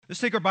Let's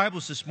take our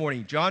Bibles this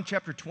morning. John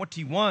chapter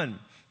 21.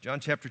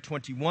 John chapter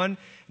 21. And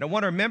I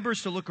want our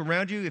members to look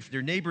around you. If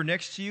their neighbor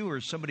next to you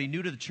or somebody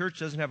new to the church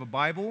doesn't have a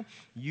Bible,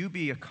 you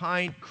be a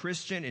kind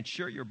Christian and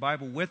share your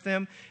Bible with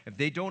them. If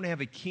they don't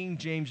have a King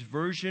James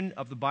version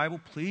of the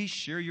Bible, please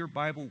share your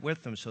Bible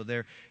with them so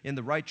they're in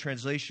the right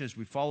translation as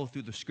we follow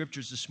through the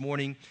scriptures this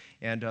morning.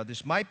 And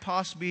this might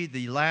possibly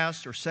be the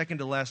last or second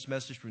to last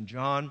message from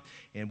John.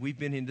 And we've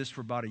been in this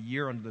for about a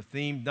year under the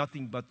theme,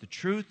 Nothing But the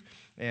Truth.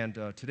 And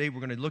today we're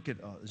going to look at,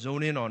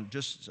 zone in on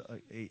just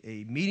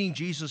a meeting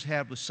Jesus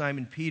had with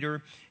Simon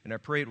Peter, and I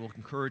pray it will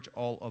encourage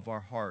all of our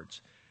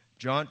hearts.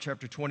 John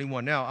chapter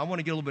 21. Now, I want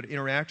to get a little bit of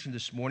interaction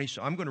this morning,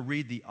 so I'm going to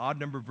read the odd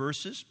number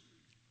verses.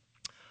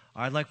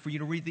 I'd like for you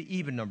to read the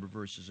even number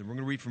verses, and we're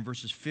going to read from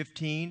verses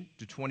 15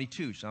 to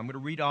 22. So I'm going to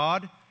read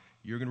odd,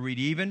 you're going to read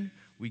even.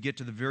 We get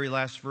to the very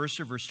last verse,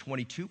 or verse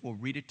 22, we'll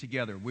read it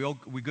together.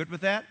 We good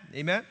with that?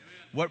 Amen?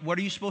 What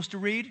are you supposed to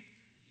read?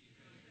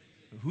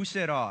 Who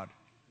said odd?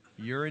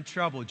 You're in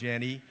trouble,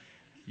 Jenny.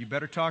 You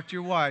better talk to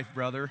your wife,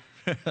 brother.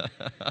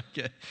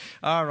 Okay.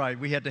 All right,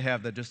 we had to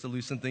have that just to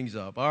loosen things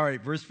up. All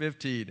right, verse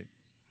 15.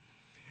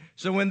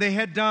 So when they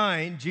had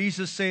dined,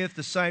 Jesus saith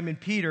to Simon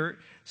Peter,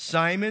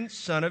 Simon,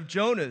 son of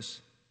Jonas,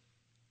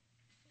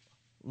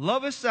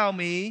 lovest thou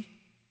me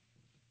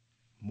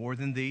more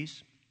than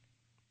these?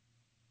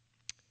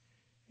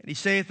 And he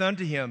saith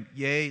unto him,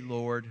 Yea,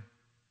 Lord,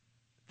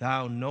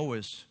 thou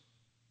knowest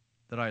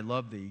that I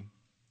love thee.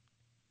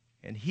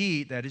 And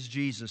he, that is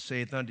Jesus,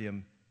 saith unto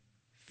him,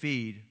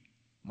 Feed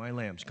my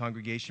lambs.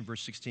 Congregation,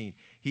 verse 16.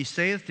 He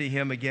saith to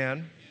him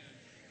again,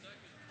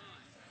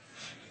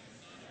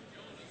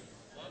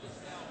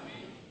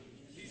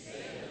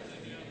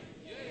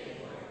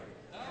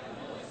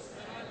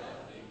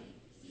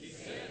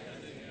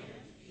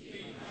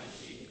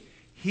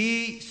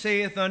 He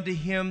saith unto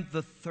him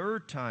the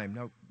third time.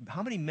 Now,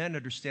 how many men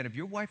understand if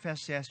your wife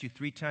has to ask you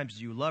 3 times,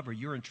 do you love her,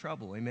 you're in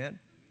trouble, amen?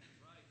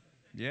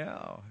 Yeah.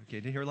 Okay,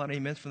 didn't hear a lot of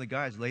amens from the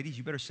guys. Ladies,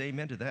 you better say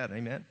amen to that,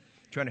 amen?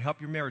 Trying to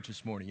help your marriage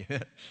this morning.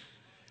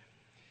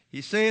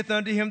 He saith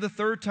unto him the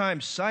third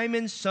time,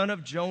 Simon, son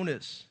of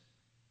Jonas,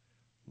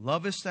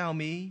 lovest thou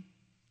me?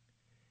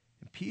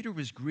 And Peter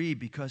was grieved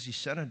because he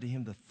said unto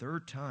him the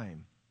third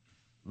time,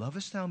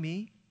 Lovest thou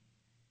me?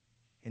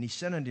 And he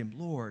said unto him,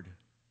 Lord,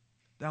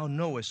 thou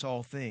knowest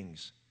all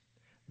things.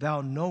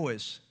 Thou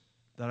knowest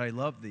that I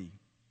love thee.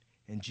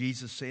 And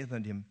Jesus saith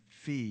unto him,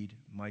 Feed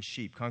my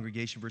sheep.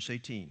 Congregation, verse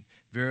 18.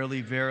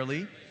 Verily,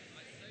 verily,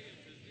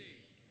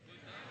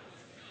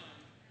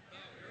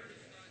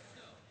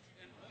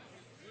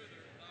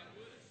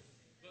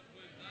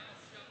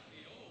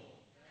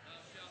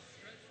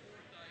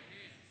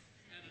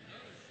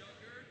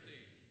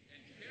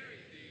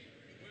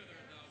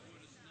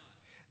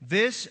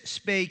 this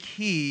spake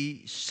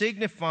he,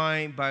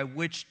 signifying by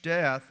what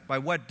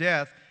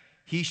death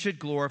he should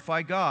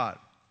glorify God.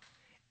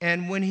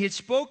 And when he had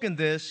spoken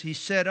this, he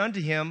said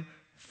unto him,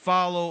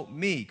 Follow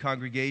me,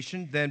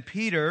 congregation. Then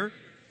Peter,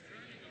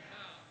 turning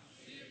about,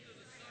 seeth the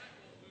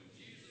disciple whom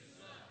Jesus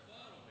loved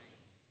following,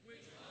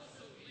 which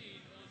also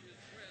leaned on his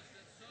breast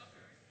at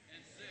supper,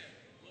 and said,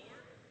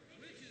 Lord,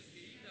 which is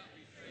he that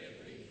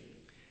betrayeth thee?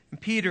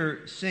 And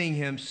Peter, seeing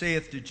him,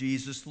 saith to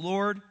Jesus,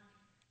 Lord,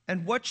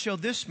 and what shall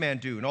this man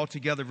do? And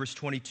altogether, verse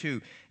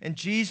 22. And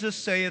Jesus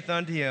saith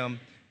unto him,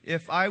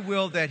 If I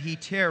will that he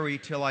tarry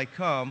till I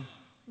come,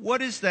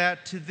 what is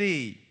that to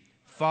thee?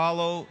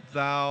 Follow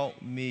thou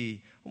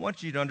me. I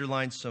want you to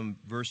underline some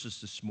verses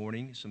this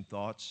morning, some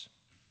thoughts.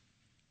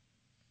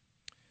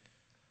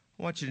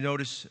 I want you to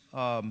notice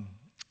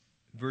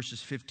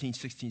verses 15,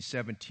 16,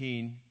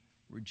 17,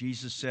 where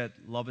Jesus said,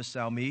 Lovest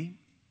thou me?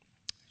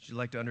 Would you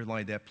like to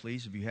underline that,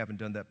 please, if you haven't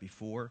done that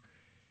before?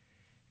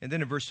 And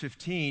then in verse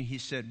 15, he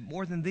said,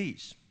 More than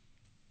these.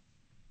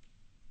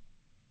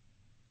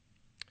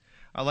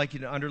 I'd like you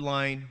to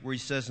underline where he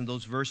says in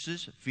those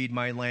verses, Feed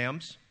my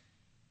lambs,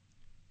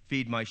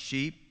 feed my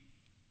sheep,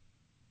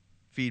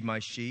 feed my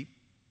sheep.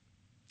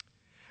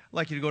 I'd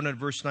like you to go to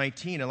verse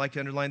 19. I'd like to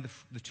underline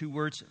the 2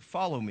 words,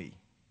 follow me.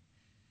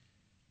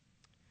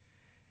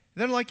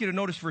 Then I'd like you to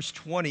notice verse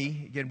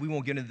 20. Again, we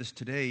won't get into this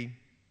today.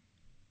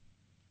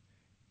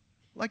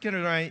 I'd like you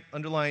to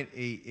underline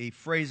a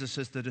phrase that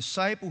says, the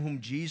disciple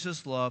whom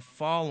Jesus loved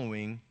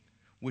following,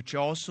 which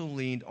also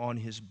leaned on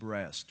his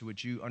breast.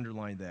 Would you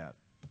underline that?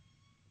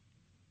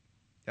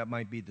 That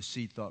might be the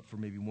seed thought for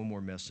maybe one more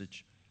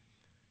message.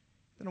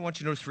 Then I want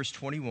you to notice verse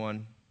 22,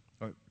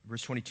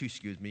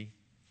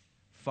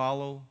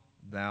 Follow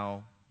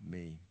thou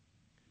me.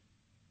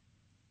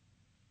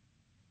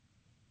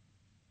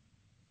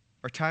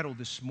 Our title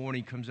this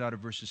morning comes out of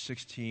verses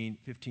 15,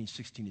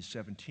 16, and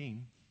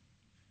 17.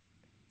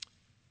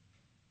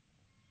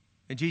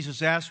 And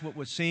Jesus asked what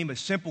would seem a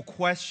simple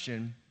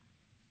question.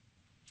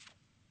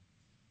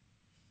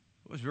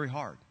 It was very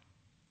hard.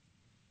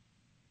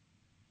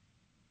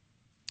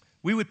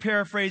 We would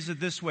paraphrase it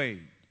this way,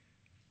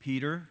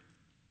 Peter,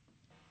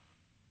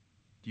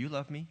 do you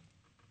love me?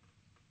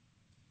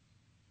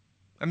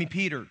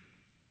 Peter,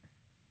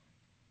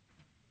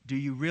 do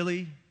you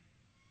really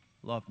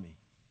love me?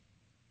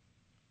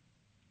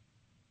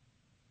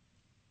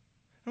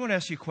 I want to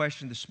ask you a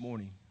question this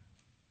morning.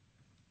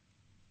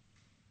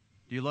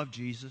 Do you love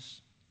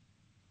Jesus?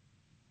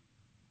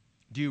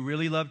 Do you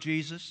really love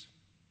Jesus?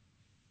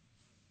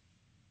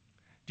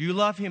 Do you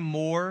love Him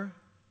more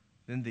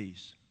than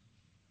these?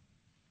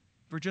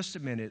 For just a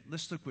minute,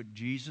 let's look what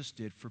Jesus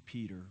did for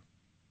Peter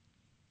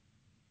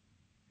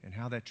and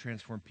how that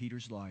transformed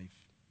Peter's life.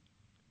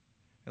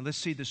 And let's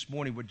see this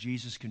morning what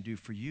Jesus can do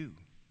for you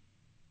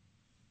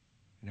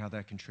and how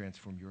that can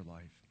transform your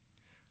life.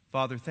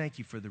 Father, thank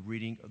you for the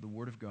reading of the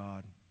Word of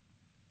God.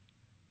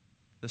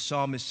 The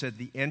psalmist said,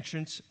 "The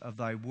entrance of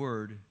thy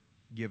word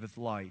giveth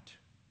light."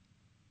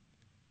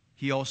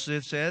 He also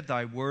said,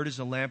 "Thy word is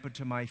a lamp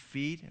unto my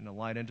feet and a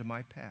light unto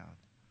my path."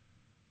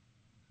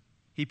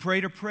 He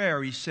prayed a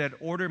prayer. He said,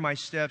 "Order my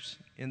steps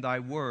in thy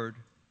word,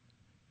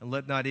 and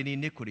let not any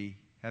iniquity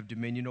have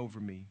dominion over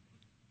me."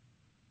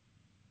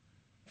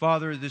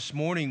 Father, this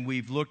morning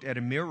we've looked at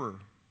a mirror.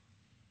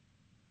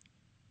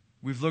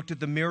 We've looked at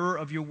the mirror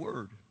of your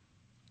word.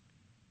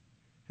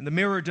 And the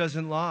mirror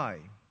doesn't lie.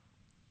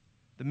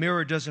 The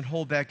mirror doesn't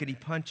hold back any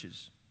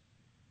punches.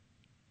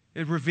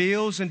 It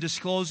reveals and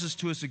discloses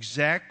to us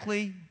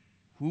exactly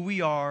who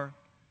we are,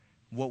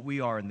 what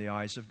we are in the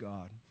eyes of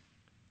God.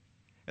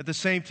 At the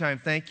same time,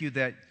 thank you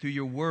that through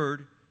your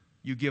word,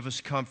 you give us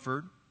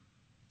comfort,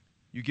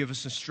 you give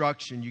us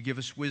instruction, you give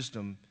us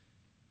wisdom.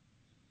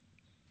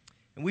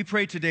 And we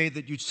pray today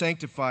that you'd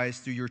sanctify us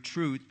through your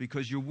truth,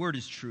 because your word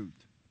is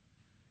truth.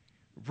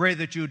 We pray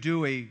that you'll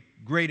do a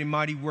great and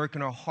mighty work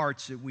in our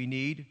hearts that we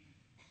need,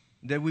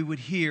 that we would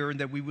hear and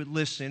that we would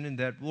listen, and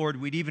that, Lord,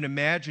 we'd even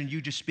imagine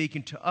you just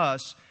speaking to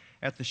us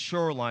at the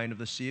shoreline of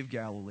the Sea of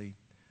Galilee.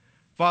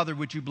 Father,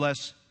 would you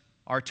bless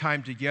our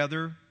time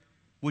together?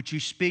 Would you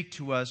speak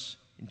to us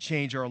and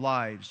change our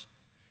lives?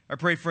 I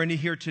pray for any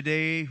here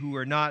today who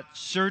are not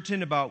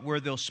certain about where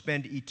they'll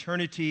spend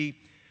eternity,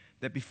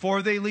 that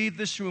before they leave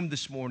this room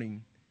this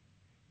morning,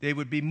 they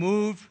would be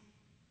moved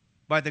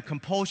by the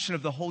compulsion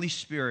of the Holy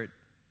Spirit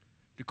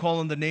to call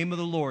on the name of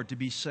the Lord to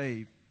be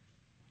saved.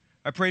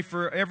 I pray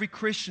for every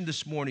Christian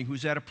this morning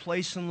who's at a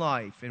place in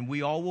life, and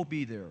we all will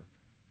be there,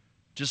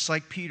 just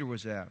like Peter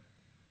was at,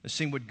 and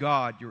seeing what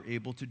God you're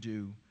able to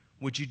do.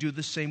 Would you do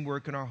the same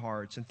work in our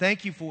hearts? And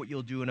thank you for what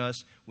you'll do in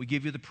us. We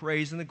give you the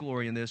praise and the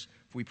glory in this.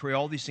 For we pray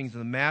all these things in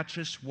the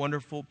matchless,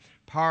 wonderful,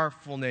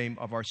 powerful name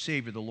of our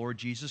Savior, the Lord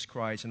Jesus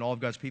Christ. And all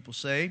of God's people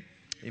say,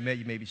 amen.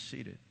 You may be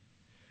seated.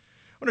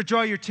 I want to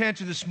draw your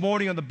attention this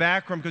morning on the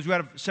background, because we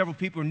have several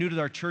people who are new to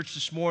our church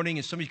this morning,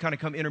 and some of you kind of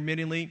come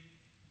intermittently.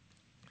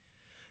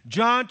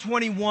 John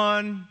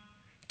 21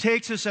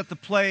 takes us at the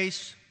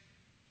place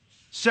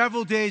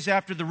several days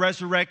after the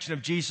resurrection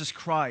of Jesus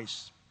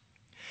Christ.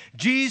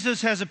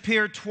 Jesus has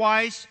appeared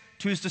twice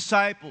to his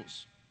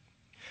disciples.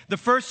 The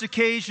first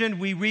occasion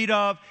we read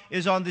of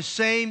is on the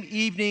same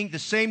evening, the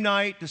same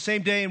night, the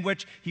same day in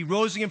which he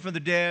rose again from the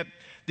dead.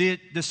 The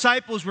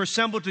disciples were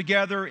assembled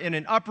together in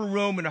an upper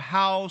room in a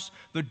house.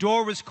 The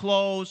door was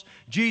closed.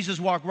 Jesus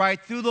walked right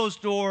through those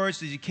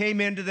doors. As he came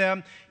into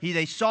them,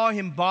 they saw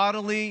him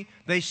bodily.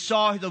 They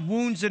saw the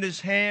wounds in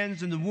his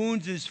hands and the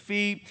wounds in his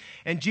feet.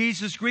 And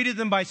Jesus greeted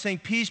them by saying,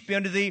 "Peace be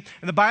unto thee."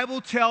 And the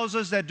Bible tells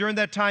us that during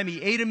that time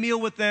he ate a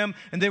meal with them,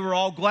 and they were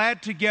all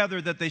glad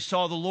together that they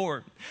saw the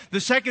Lord.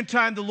 The second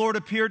time the Lord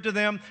appeared to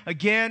them,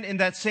 again in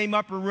that same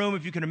upper room,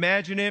 if you can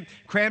imagine it,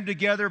 crammed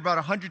together, about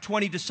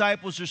 120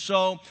 disciples or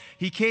so.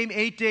 He came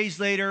 8 days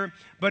later,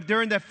 but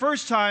during that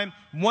first time,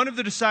 one of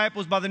the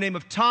disciples by the name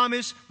of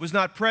Thomas was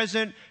not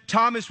present.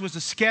 Thomas was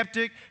a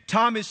skeptic.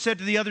 Thomas said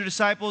to the other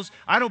disciples,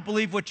 "I don't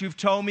believe what you've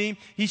told me."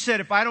 He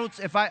said,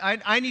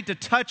 I need to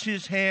touch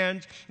his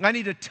hands. I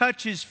need to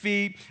touch his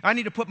feet. I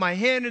need to put my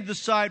hand in the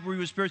side where he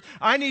was pierced.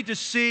 I need to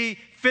see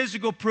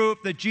physical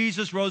proof that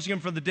Jesus rose again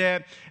from the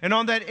dead. And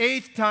on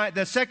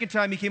that second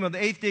time he came on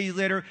the 8th day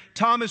later,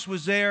 Thomas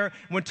was there.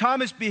 When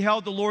Thomas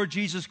beheld the Lord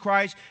Jesus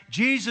Christ,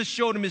 Jesus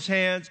showed him his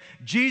hands.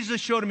 Jesus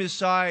showed him his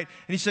side.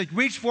 And he said,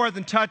 "Reach forth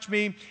and touch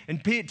me."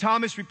 And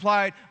Thomas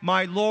replied,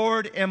 "My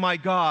Lord and my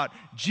God."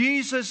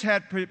 Jesus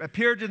had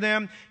appeared to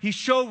them. He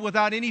showed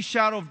without any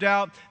shadow of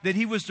doubt that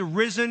he was the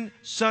risen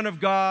Son of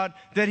God,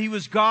 that he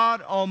was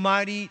God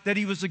Almighty, that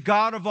he was the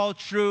God of all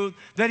truth,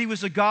 that he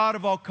was the God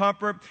of all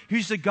comfort.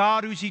 He's the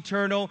God who's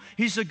eternal.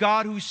 He's the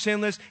God who's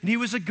sinless. And he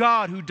was a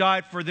God who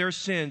died for their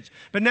sins.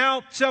 But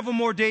now several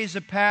more days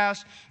have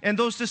passed, and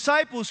those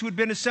disciples who had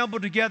been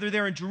assembled together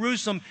there in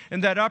Jerusalem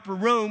in that upper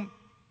room,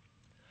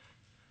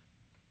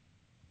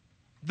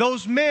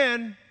 those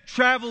men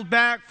traveled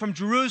back from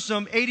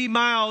Jerusalem 80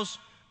 miles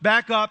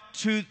back up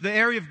to the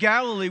area of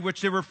Galilee,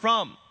 which they were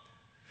from.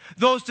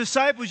 Those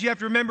disciples, you have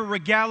to remember, were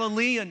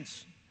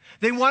Galileans.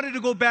 They wanted to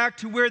go back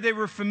to where they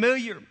were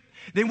familiar.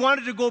 They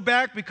wanted to go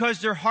back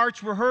because their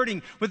hearts were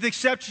hurting. With the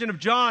exception of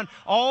John,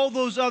 all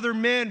those other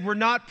men were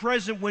not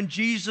present when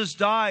Jesus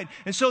died.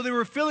 And so they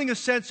were feeling a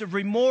sense of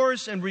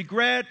remorse and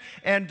regret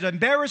and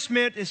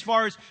embarrassment as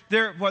far as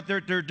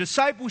their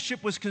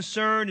discipleship was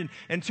concerned, and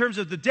in terms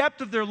of the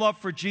depth of their love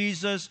for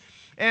Jesus.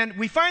 And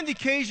we find the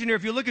occasion here,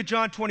 if you look at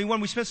John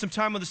 21, we spent some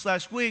time on this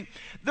last week,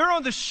 they're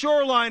on the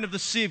shoreline of the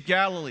Sea of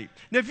Galilee.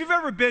 Now, if you've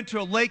ever been to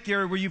a lake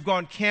area where you've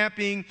gone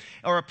camping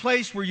or a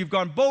place where you've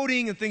gone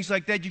boating and things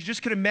like that, you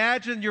just can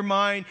imagine in your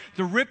mind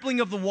the rippling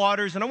of the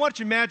waters. And I want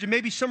you to imagine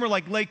maybe somewhere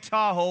like Lake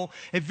Tahoe,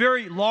 a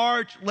very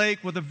large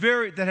lake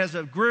that has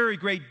a very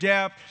great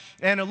depth,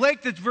 and a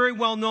lake that's very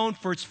well known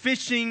for its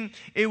fishing.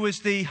 It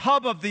was the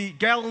hub of the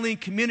Galilean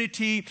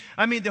community.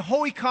 I mean, the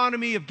whole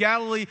economy of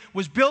Galilee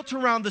was built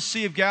around the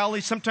Sea of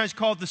Galilee, sometimes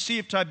called the Sea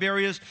of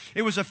Tiberias.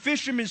 It was a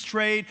fisherman's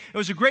trade. It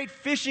was a great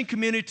fishing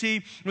community.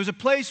 It was a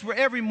place where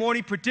every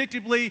morning,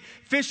 predictably,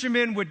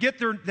 fishermen would get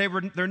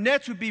their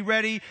nets would be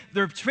ready,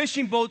 their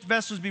fishing boat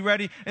vessels would be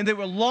ready, and they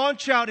would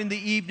launch out in the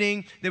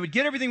evening. They would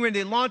get everything ready.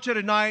 They'd launch out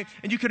at night.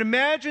 And you could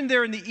imagine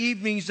there in the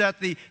evenings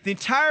that the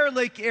entire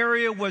lake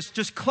area was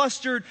just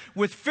clustered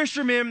with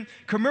fishermen,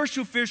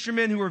 commercial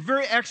fishermen who were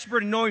very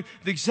expert in knowing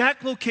the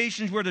exact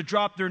locations where to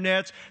drop their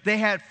nets. They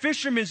had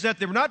fishermen that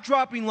they were not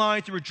dropping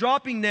lines, they were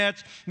dropping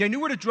nets. They knew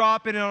where to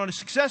drop it, and on a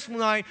successful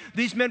night,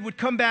 these men would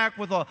come back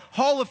with a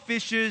haul of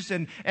fishes,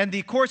 and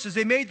of course, as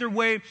they made their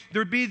way,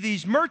 there would be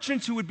these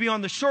merchants who would be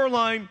on the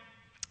shoreline.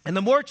 And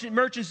the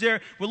merchants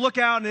there would look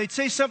out and they'd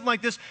say something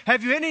like this: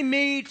 have you any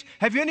meat?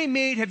 Have you any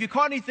meat? Have you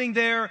caught anything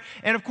there?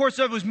 And of course,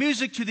 that was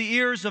music to the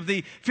ears of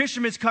the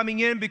fishermen coming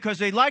in, because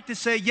they like to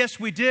say,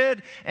 yes, we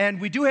did, and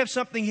we do have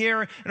something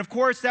here. And of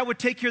course, that would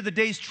take care of the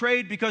day's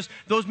trade, because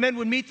those men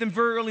would meet them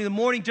very early in the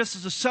morning, just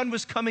as the sun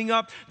was coming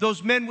up.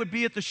 Those men would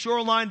be at the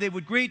shoreline. They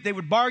would greet, they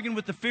would bargain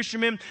with the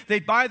fishermen.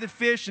 They'd buy the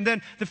fish, and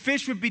then the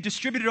fish would be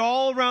distributed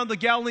all around the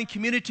Galilean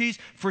communities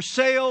for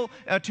sale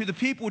to the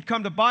people who would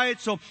come to buy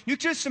it. So you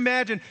just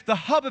imagine the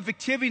hub of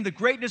activity and the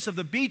greatness of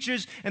the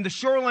beaches and the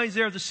shorelines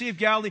there of the Sea of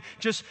Galilee,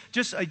 just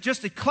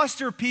a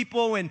cluster of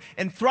people and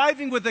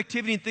thriving with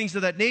activity and things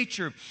of that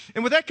nature.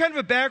 And with that kind of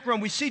a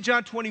background, we see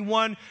John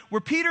 21,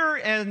 where Peter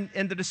and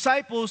the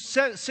disciples,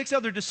 six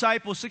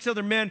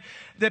other men,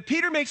 that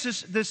Peter makes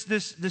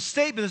this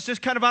statement that's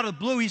just kind of out of the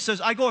blue. He says,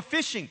 I go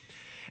a-fishing.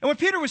 And what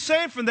Peter was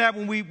saying from that,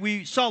 when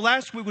we saw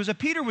last week, was that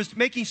Peter was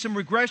making some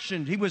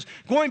regression. He was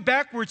going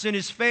backwards in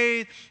his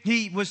faith.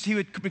 He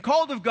had been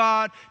called of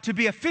God to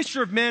be a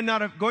fisher of men,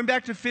 going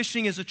back to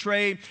fishing as a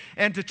trade,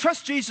 and to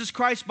trust Jesus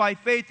Christ by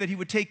faith that he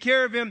would take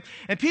care of him.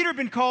 And Peter had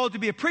been called to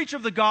be a preacher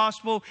of the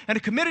gospel and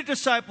a committed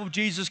disciple of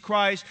Jesus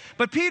Christ.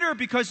 But Peter,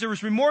 because there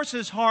was remorse in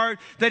his heart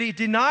that he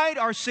denied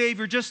our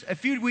Savior just a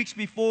few weeks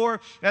before,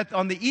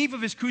 on the eve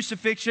of his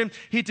crucifixion,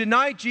 he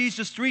denied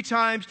Jesus 3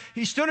 times.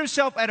 He stood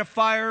himself at a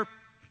fire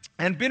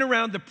and been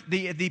around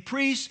the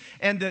priests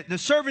and the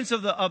servants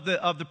of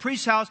the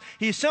priest's house.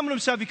 He assembled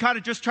himself. He kind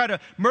of just tried to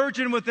merge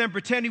in with them,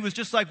 pretend he was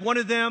just like one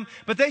of them.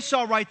 But they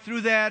saw right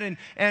through that.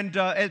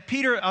 And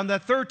Peter, on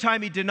that 3rd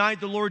time, he denied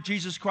the Lord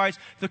Jesus Christ.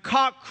 The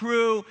cock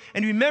crew,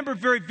 and he remembered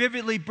very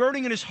vividly,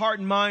 burning in his heart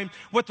and mind,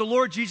 what the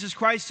Lord Jesus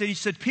Christ said. He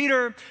said,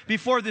 Peter,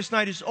 before this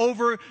night is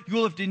over, you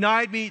will have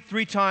denied me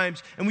 3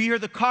 times. And we hear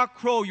the cock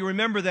crow. You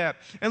remember that.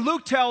 And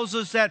Luke tells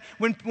us that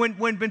when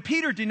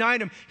Peter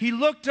denied him, he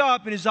looked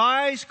up and his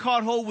eyes caught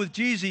hold with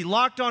Jesus. He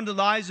locked onto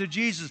the eyes of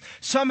Jesus.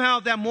 Somehow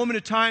at that moment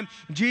of time,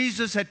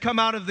 Jesus had come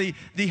out of the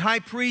high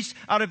priest,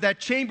 out of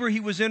that chamber he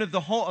was in of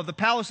the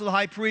palace of the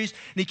high priest,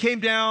 and he came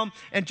down,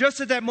 and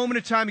just at that moment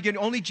of time, again,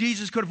 only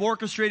Jesus could have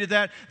orchestrated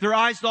that. Their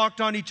eyes locked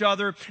on each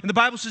other, and the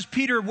Bible says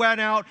Peter went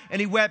out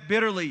and he wept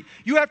bitterly.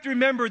 You have to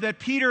remember that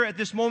Peter at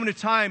this moment of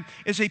time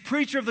is a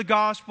preacher of the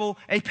gospel,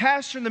 a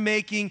pastor in the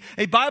making,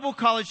 a Bible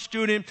college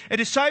student, a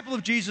disciple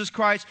of Jesus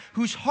Christ,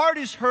 whose heart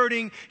is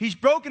hurting. He's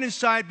broken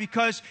inside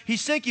because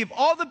he's thinking of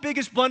all the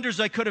biggest blunders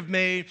I could have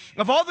made,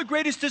 of all the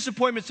greatest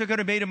disappointments I could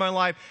have made in my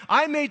life.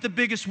 I made the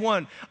biggest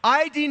one.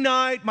 I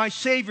denied my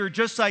Savior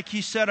just like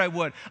he said I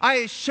would. I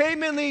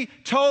ashamedly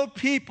told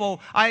people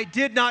I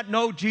did not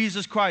know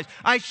Jesus Christ.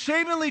 I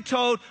ashamedly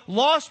told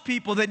lost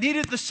people that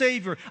needed the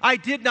Savior I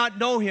did not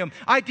know him.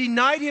 I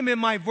denied him in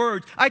my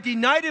words. I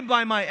denied him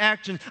by my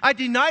actions. I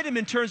denied him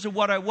in terms of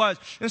what I was.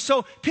 And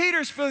so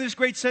Peter's feeling this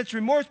great sense of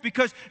remorse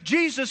because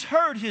Jesus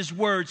heard his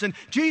words and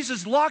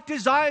Jesus locked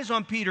his eyes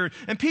on Peter.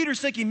 And Peter's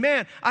thinking,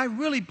 man, I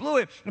really blew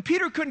it. And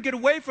Peter couldn't get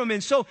away from it.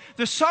 And so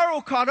the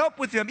sorrow caught up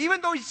with him,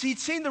 even though he'd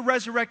seen the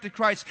resurrected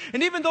Christ.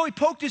 And even though he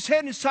poked his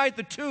head inside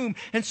the tomb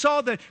and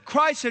saw that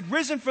Christ had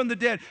risen from the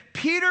dead,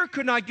 Peter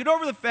could not get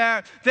over the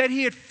fact that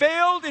he had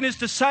failed in his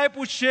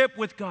discipleship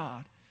with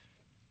God.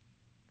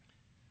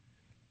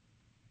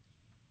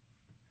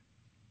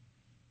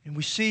 And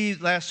we see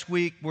last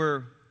week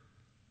where,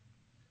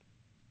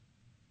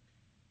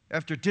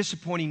 after a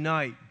disappointing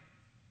night,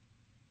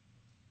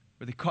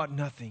 where they caught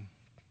nothing,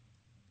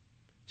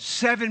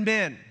 7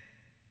 men,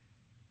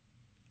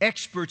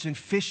 experts in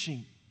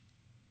fishing,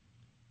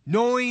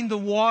 knowing the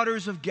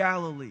waters of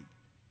Galilee,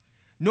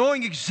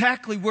 knowing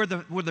exactly where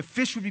the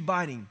fish would be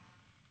biting.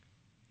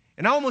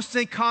 And I almost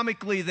think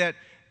comically that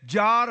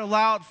God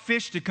allowed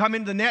fish to come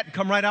into the net and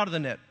come right out of the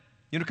net.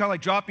 You know, kind of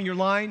like dropping your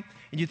line,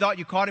 and you thought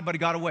you caught it, but it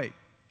got away.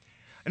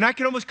 And I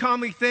can almost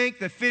calmly think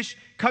that fish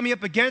coming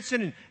up against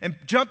it and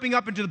jumping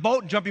up into the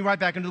boat and jumping right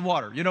back into the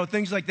water. You know,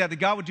 things like that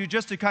God would do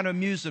just to kind of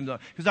amuse them, though.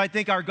 Because I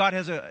think our God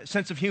has a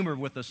sense of humor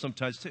with us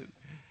sometimes, too.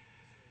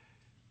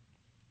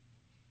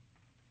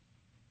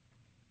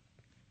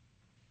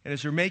 And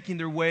as they're making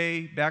their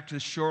way back to the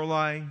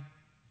shoreline,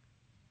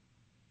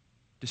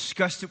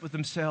 disgusted with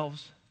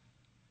themselves,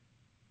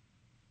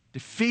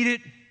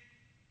 defeated,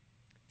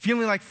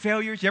 feeling like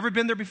failures. You ever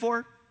been there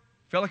before?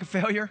 Felt like a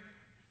failure?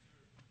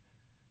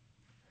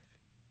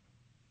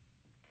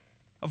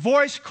 A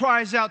voice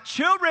cries out,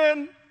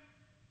 children,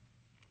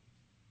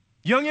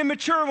 young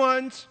immature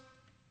ones,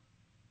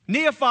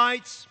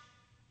 neophytes,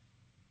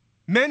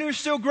 men who are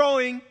still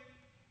growing.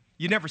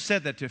 You never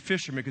said that to a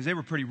fisherman because they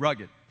were pretty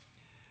rugged.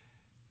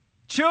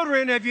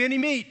 Children, have you any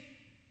meat?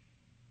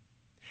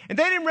 And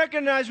they didn't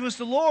recognize it was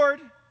the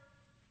Lord.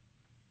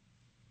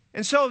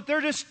 And so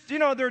they're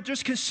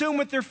just consumed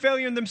with their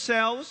failure in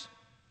themselves.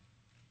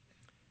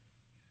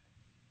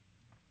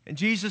 And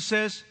Jesus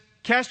says,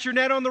 cast your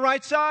net on the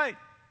right side.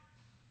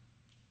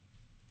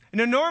 And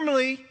then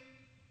normally,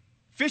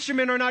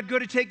 fishermen are not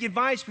good at taking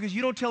advice because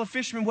you don't tell a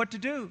fisherman what to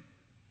do.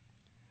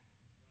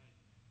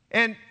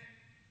 And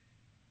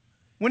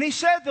when he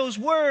said those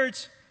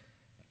words,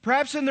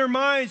 perhaps in their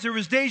minds there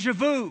was deja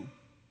vu.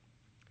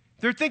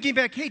 They're thinking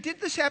back, hey,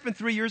 didn't this happen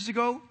 3 years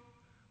ago?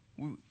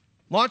 We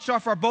launched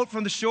off our boat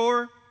from the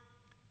shore,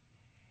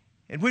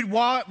 and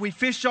we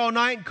fished all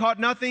night and caught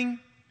nothing.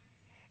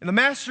 And the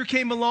master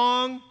came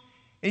along,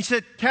 and he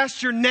said,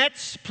 cast your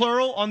nets,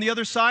 plural, on the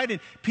other side. And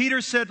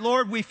Peter said,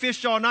 Lord, we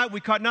fished all night, we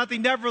caught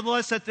nothing.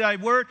 Nevertheless, at thy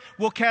word,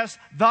 we'll cast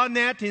the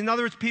net. In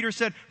other words, Peter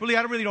said, I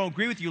really don't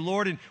agree with you,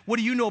 Lord. And what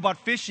do you know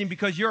about fishing?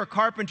 Because you're a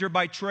carpenter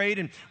by trade.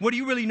 And what do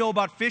you really know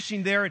about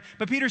fishing there?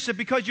 But Peter said,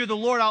 because you're the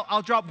Lord,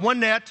 I'll drop one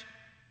net.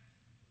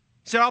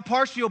 He said, I'll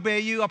partially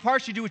obey you. I'll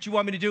partially do what you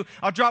want me to do.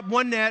 I'll drop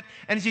one net.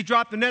 And as he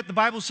dropped the net, the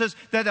Bible says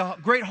that a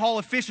great haul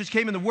of fishes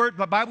came in.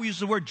 The Bible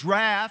uses the word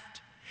draft.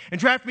 And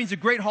draft means a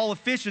great haul of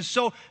fishes.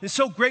 So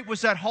great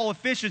was that haul of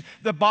fishes,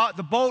 the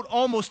boat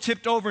almost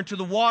tipped over into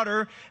the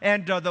water,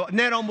 and the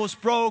net almost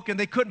broke, and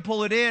they couldn't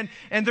pull it in.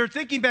 And they're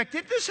thinking back,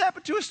 did this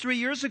happen to us 3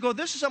 years ago?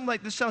 This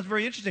sounds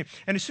very interesting.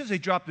 And as soon as they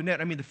dropped the net,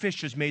 the fish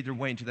just made their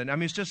way into the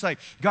net. It's just like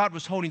God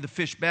was holding the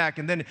fish back.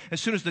 And then as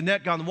soon as the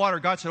net got in the water,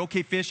 God said,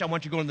 okay, fish, I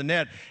want you to go in the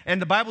net.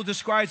 And the Bible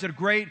describes that a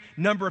great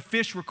number of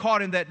fish were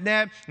caught in that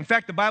net. In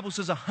fact, the Bible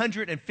says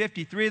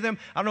 153 of them.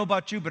 I don't know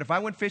about you, but if I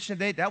went fishing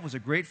today, that was a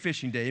great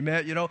fishing day.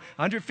 Amen.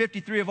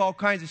 153 of all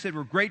kinds. They said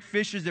were great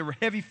fishes. They were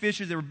heavy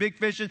fishes. They were big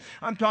fishes.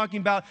 I'm talking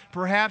about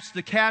perhaps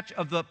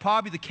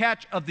probably the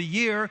catch of the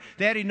year.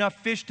 They had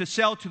enough fish to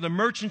sell to the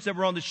merchants that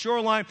were on the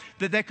shoreline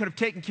that they could have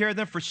taken care of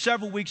them for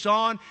several weeks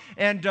on.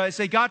 And as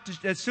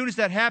soon as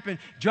that happened,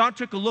 John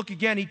took a look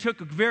again. He took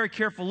a very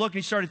careful look and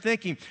he started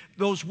thinking,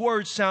 those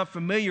words sound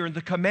familiar and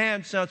the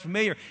command sounds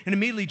familiar. And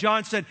immediately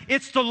John said,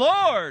 it's the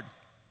Lord.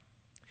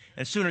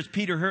 As soon as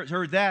Peter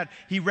heard that,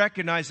 he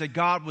recognized that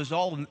God was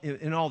all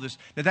in all this.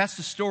 Now, that's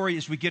the story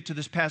as we get to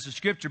this passage of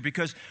Scripture,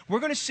 because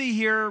we're going to see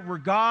here where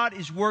God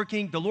is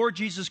working, the Lord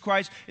Jesus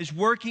Christ is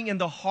working in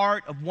the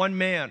heart of one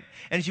man.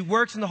 And as he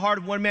works in the heart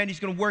of one man, he's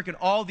going to work in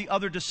all the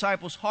other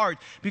disciples'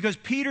 hearts. Because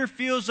Peter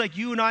feels like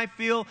you and I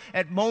feel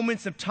at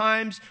moments of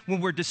times when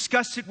we're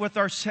disgusted with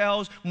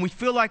ourselves, when we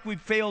feel like we've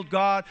failed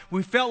God,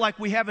 we felt like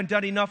we haven't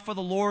done enough for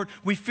the Lord,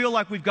 we feel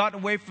like we've gotten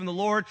away from the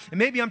Lord. And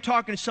maybe I'm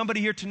talking to somebody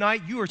here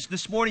tonight,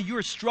 this morning, you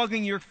are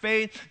struggling in your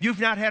faith. You've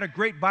not had a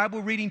great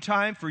Bible reading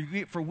time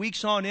for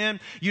weeks on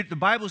end. The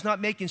Bible's not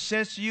making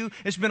sense to you.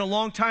 It's been a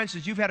long time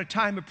since you've had a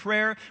time of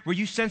prayer where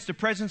you sense the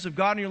presence of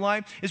God in your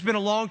life. It's been a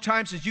long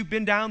time since you've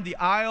been down the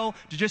aisle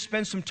to just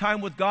spend some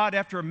time with God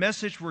after a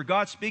message where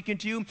God's speaking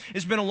to you.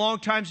 It's been a long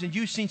time since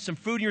you've seen some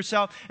fruit in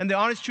yourself. And the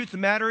honest truth of the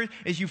matter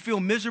is you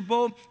feel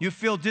miserable. You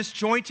feel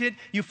disjointed.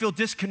 You feel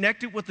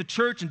disconnected with the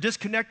church and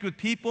disconnected with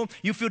people.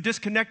 You feel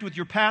disconnected with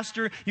your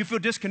pastor. You feel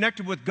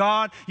disconnected with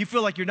God. You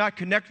feel like you're not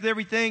connected with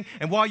everything.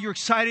 And while you're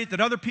excited that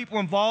other people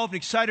are involved,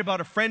 excited about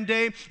a friend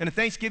day and a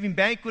Thanksgiving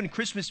banquet and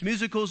Christmas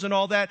musicals and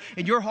all that,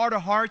 in your heart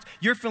of hearts,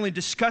 you're feeling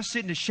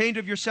disgusted and ashamed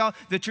of yourself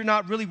that you're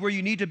not really where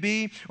you need to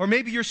be. Or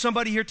maybe you're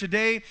somebody here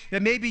today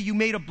that maybe you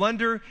made a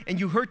blunder and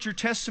you hurt your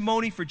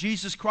testimony for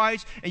Jesus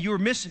Christ and you were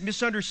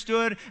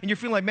misunderstood and you're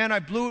feeling like, man, I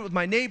blew it with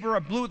my neighbor, I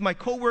blew it with my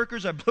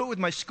coworkers, I blew it with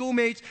my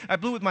schoolmates, I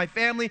blew it with my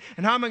family,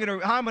 and how am I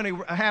going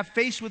to have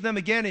face with them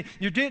again? And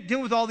you're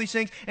dealing with all these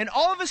things. And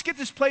all of us get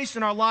this place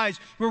in our lives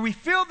where we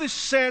feel this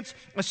sense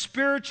of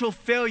spiritual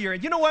failure.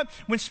 And you know what?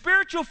 When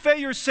spiritual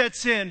failure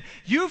sets in,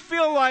 you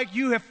feel like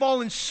you have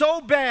fallen so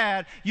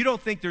bad, you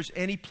don't think there's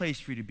any place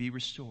for you to be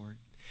restored.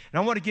 And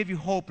I want to give you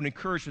hope and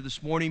encouragement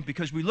this morning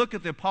because we look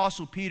at the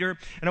Apostle Peter,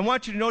 and I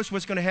want you to notice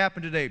what's going to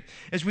happen today.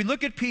 As we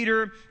look at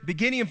Peter,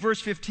 beginning in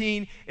verse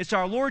 15, it's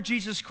our Lord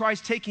Jesus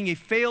Christ taking a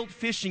failed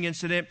fishing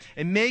incident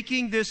and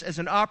making this as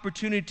an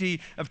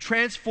opportunity of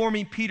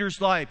transforming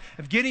Peter's life,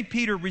 of getting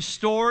Peter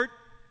restored,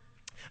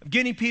 of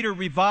getting Peter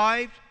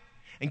revived,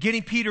 and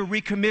getting Peter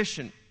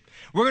recommissioned.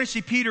 We're going to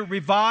see Peter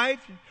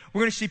revived.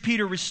 We're going to see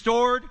Peter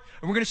restored.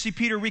 And we're going to see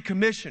Peter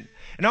recommissioned.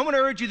 And I want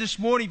to urge you this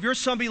morning, if you're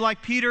somebody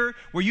like Peter,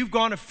 where you've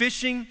gone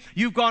fishing,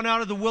 you've gone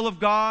out of the will of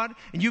God,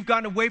 and you've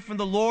gotten away from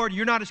the Lord,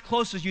 you're not as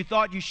close as you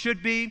thought you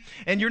should be,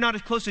 and you're not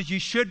as close as you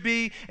should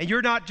be, and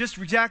you're not just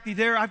exactly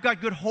there, I've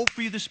got good hope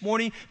for you this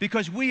morning,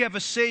 because we have a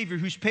Savior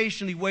who's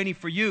patiently waiting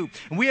for you.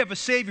 And we have a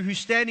Savior who's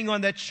standing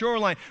on that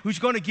shoreline, who's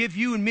going to give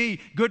you and me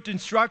good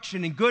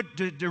instruction and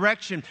good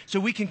direction, so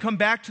we can come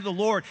back to the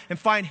Lord and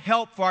find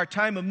help for our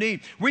time of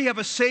need. We have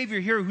a Savior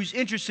here who's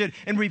interested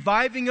in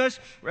reviving us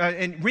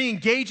and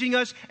re-engaging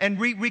us and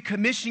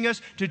recommissioning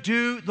us to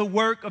do the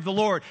work of the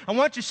Lord. I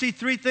want you to see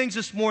three things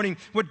this morning.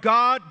 What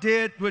God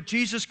did, what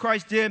Jesus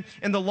Christ did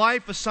in the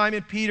life of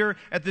Simon Peter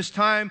at this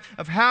time,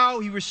 of how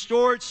he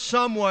restored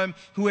someone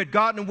who had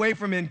gotten away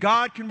from him.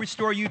 God can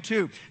restore you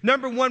too.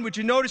 Number one, would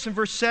you notice in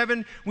verse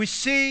 7, we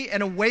see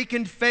an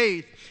awakened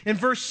faith. In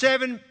verse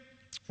 7,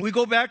 we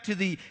go back to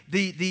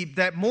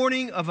that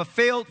morning of a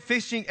failed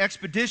fishing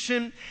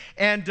expedition,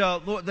 and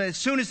as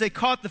soon as they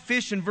caught the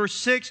fish in verse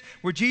 6,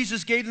 where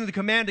Jesus gave them the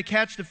command to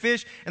catch the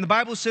fish, and the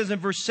Bible says in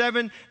verse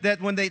 7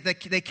 that when they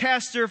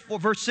cast their,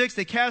 verse 6,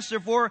 they cast their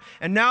four,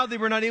 and now they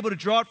were not able to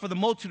draw it for the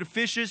multitude of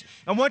fishes.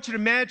 I want you to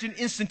imagine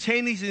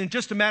instantaneously, in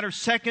just a matter of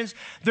seconds,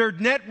 their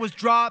net was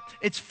dropped,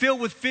 it's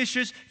filled with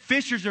fishes.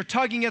 Fishers are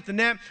tugging at the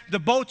net. The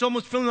boat's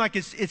almost feeling like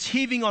it's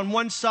heaving on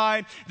one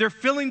side. They're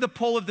feeling the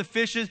pull of the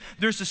fishes.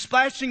 There's a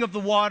splashing of the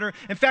water.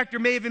 In fact, there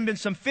may have even been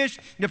some fish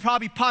that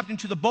probably popped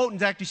into the boat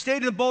and actually stayed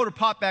in the boat or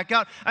popped back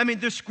out. I mean,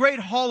 this great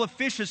haul of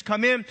fish has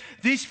come in.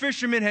 These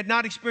fishermen had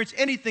not experienced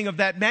anything of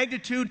that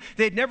magnitude.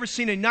 They had never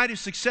seen a night of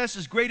success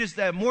as great as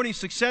that morning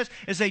success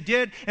as they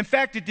did. In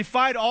fact, it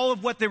defied all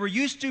of what they were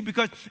used to,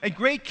 because a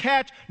great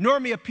catch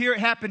normally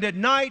happened at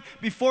night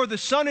before the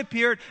sun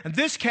appeared, and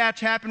this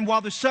catch happened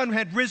while the sun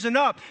had risen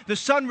up. The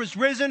sun was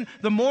risen.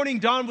 The morning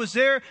dawn was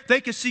there.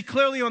 They could see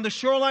clearly on the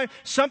shoreline.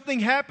 Something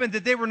happened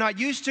that they were not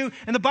used to.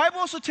 And the Bible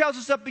also tells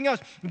us something else.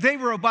 They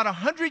were about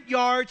 100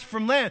 yards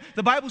from land.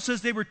 The Bible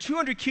says they were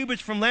 200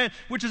 cubits from land,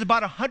 which is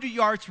about 100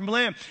 yards from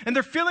land. And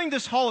they're feeling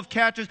this haul of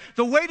catches.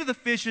 The weight of the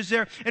fish is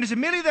there. And it's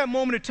immediately that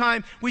moment of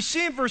time, we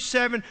see in verse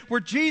 7 where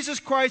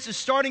Jesus Christ is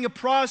starting a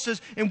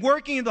process and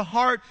working in the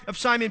heart of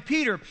Simon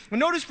Peter. And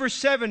notice verse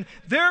 7,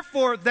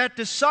 therefore that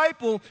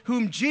disciple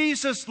whom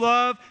Jesus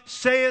loved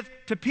saith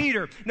to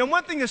Peter. Now,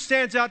 one thing that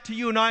stands out to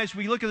you and I as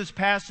we look at this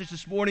passage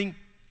this morning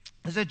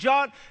is that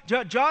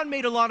John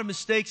made a lot of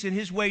mistakes in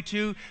his way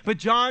too, but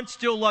John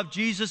still loved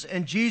Jesus,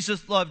 and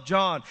Jesus loved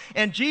John.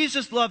 And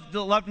Jesus loved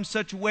him in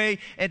such a way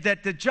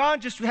that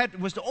John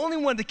was the only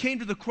one that came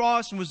to the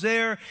cross and was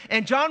there.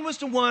 And John was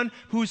the one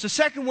who was the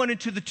second one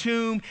into the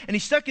tomb, and he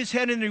stuck his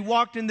head in and he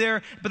walked in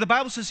there. But the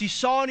Bible says he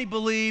saw and he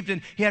believed,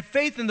 and he had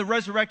faith in the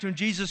resurrection of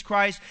Jesus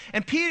Christ.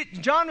 And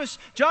John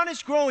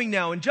is growing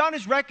now, and John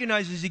is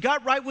recognizing as he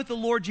got right with the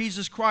Lord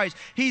Jesus Christ,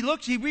 he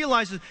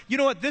realizes, you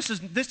know what, this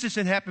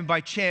doesn't happen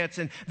by chance.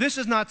 And this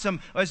is not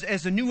some,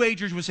 as the New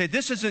Agers would say,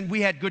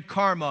 we had good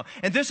karma,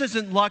 and this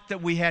isn't luck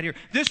that we had here.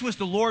 This was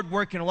the Lord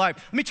working in life.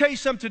 Let me tell you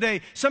something today.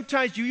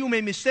 Sometimes you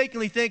may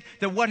mistakenly think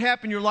that what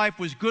happened in your life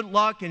was good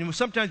luck, and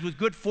sometimes was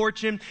good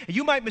fortune. And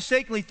you might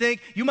mistakenly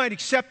think, you might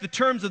accept the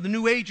terms of the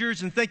New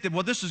Agers and think that,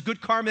 well, this is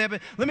good karma.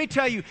 Let me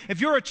tell you,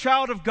 if you're a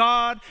child of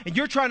God and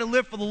you're trying to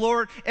live for the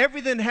Lord,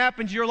 everything that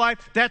happens in your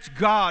life, that's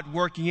God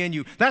working in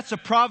you. That's the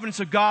providence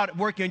of God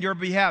working on your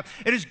behalf.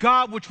 It is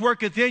God which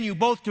worketh in you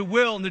both to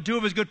will and to do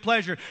of his good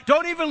pleasure.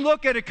 Don't even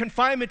look at a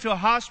confinement to a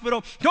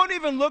hospital. Don't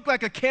even look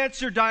like a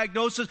cancer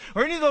diagnosis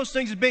or any of those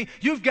things as being,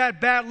 you've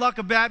got bad luck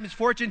or bad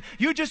misfortune.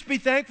 You just be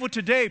thankful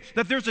today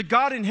that there's a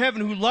God in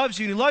heaven who loves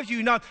you, and he loves you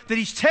enough that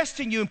he's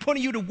testing you and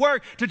putting you to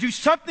work to do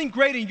something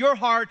great in your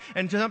heart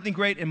and something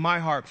great in my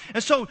heart.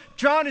 And so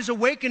John is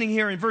awakening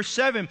here in verse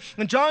 7.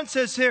 And John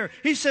says here,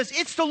 he says,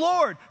 it's the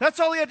Lord. That's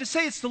all he had to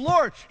say. It's the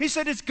Lord. He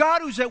said, it's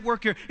God who's at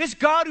work here. It's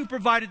God who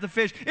provided the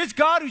fish. It's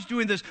God who's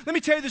doing this. Let me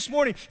tell you this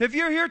morning, if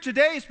you're here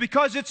today, it's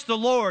because it's the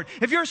Lord.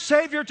 If you're a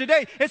Savior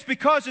today, it's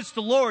because it's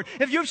the Lord.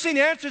 If you've seen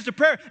answers to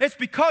prayer, it's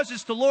because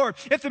it's the Lord.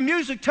 If the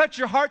music touched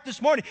your heart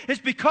this morning, it's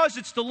because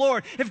it's the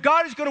Lord. If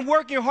God is going to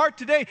work in your heart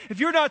today, if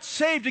you're not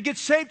saved to get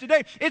saved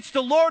today, it's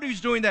the Lord who's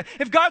doing that.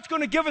 If God's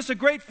going to give us a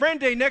great friend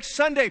day next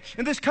Sunday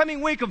and this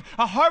coming week of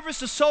a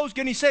harvest of souls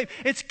getting saved,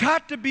 it's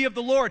got to be of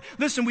the Lord.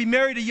 Listen, we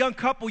married a young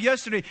couple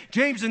yesterday.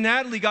 James and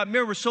Natalie got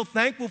married. We're so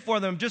thankful for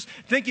them. Just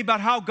thinking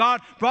about how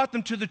God brought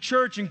them to the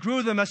church and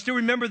grew them. I still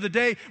remember the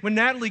day when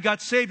Natalie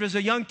got saved as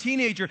a young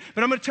teenager.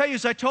 But I'm going to tell you,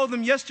 as I told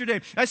them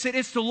yesterday, I said,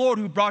 it's the Lord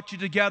who brought you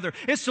together.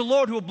 It's the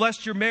Lord who will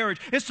bless your marriage.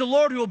 It's the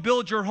Lord who will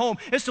build your home.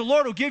 It's the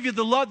Lord who will give you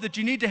the love that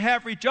you need to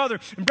have for each other.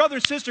 And brother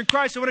and sister in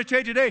Christ, I want to tell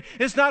you today,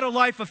 it's not a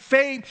life of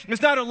fame.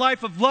 It's not a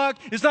life of luck.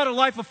 It's not a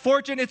life of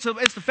fortune. It's the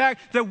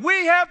fact that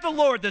we have the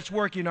Lord that's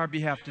working on our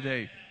behalf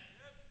today.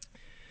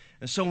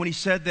 And so when he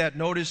said that,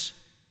 notice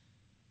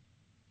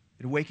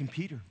it awakened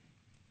Peter.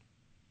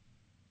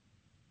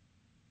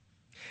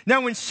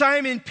 Now when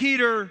Simon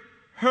Peter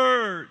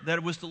heard that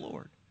it was the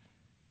Lord.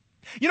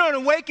 You know, an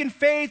awakened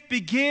faith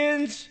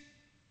begins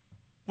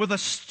with a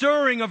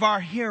stirring of our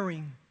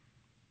hearing.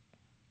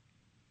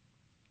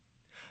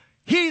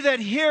 He that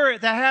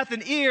heareth, that hath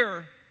an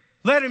ear,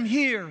 Let him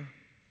hear.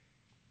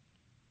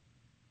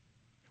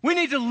 We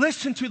need to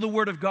listen to the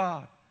Word of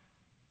God.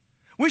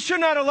 We should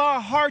not allow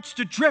our hearts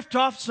to drift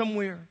off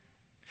somewhere.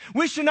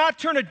 We should not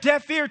turn a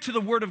deaf ear to the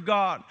Word of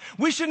God.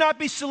 We should not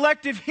be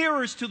selective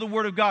hearers to the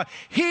Word of God.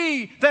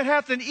 He that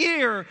hath an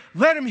ear,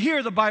 let him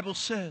hear, the Bible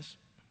says.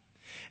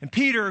 And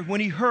Peter, when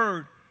he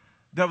heard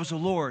that was the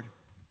Lord,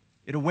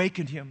 it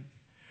awakened him.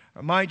 I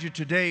remind you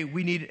today,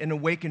 we need an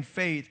awakened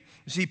faith.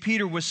 You see,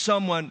 Peter was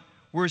someone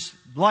where his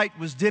light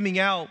was dimming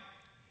out,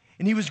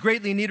 and he was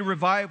greatly in need of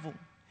revival.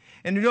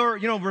 And you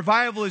know,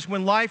 revival is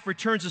when life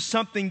returns to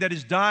something that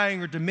is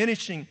dying or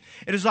diminishing.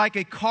 It is like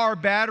a car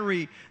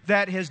battery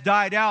that has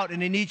died out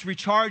and it needs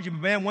recharging.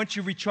 But man, once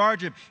you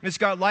recharge it, it's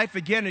got life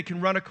again. It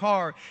can run a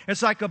car.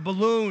 It's like a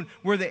balloon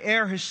where the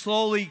air has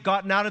slowly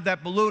gotten out of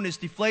that balloon. It's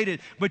deflated.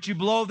 But you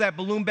blow that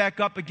balloon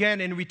back up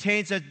again and it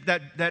retains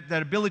that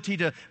ability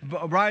to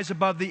rise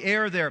above the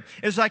air there.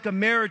 It's like a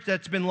marriage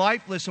that's been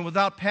lifeless and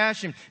without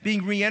passion,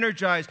 being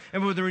re-energized.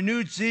 And with a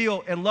renewed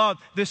zeal and love,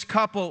 this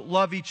couple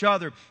love each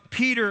other.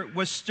 Peter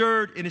was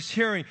stirred in his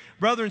hearing.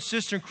 Brother and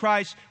sister in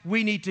Christ,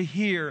 we need to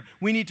hear.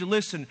 We need to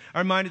listen.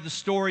 I'm reminded the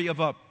story of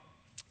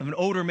an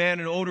older man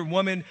and an older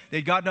woman.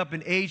 They'd gotten up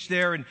in age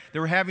there, and they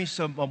were having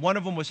one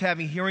of them was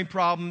having hearing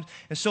problems.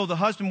 And so the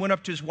husband went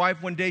up to his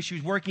wife one day. She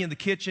was working in the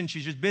kitchen.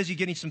 She's just busy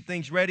getting some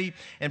things ready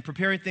and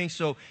preparing things.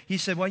 So he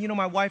said, well, you know,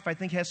 my wife, I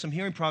think, has some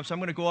hearing problems, so I'm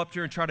going to go up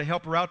there and try to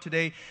help her out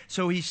today.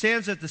 So he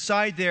stands at the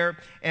side there,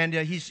 and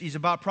he's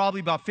probably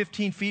about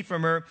 15 feet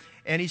from her.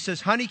 And he says,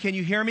 honey, can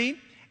you hear me?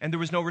 And there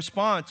was no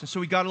response. And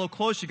so he got a little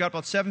closer. He got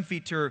about 7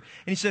 feet to her.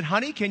 And he said,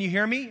 honey, can you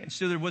hear me? And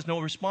still there was no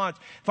response.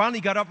 Finally,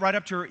 he got right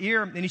up to her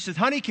ear. And he said,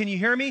 honey, can you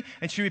hear me?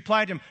 And she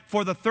replied to him,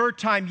 for the third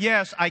time,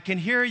 yes, I can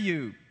hear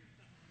you.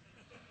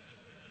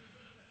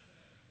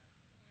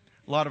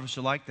 A lot of us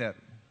are like that.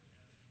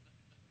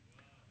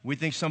 We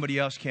think somebody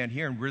else can't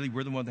hear, and really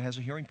we're the one that has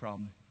a hearing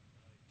problem.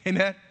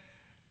 Amen?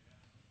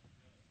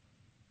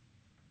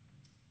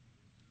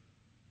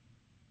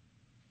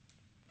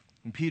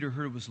 When Peter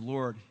heard it was the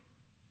Lord,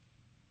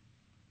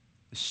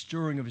 the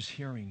stirring of his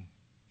hearing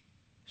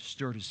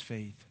stirred his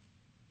faith.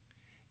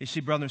 You see,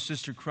 brother and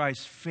sister in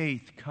Christ,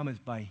 faith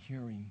cometh by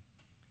hearing,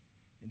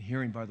 and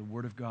hearing by the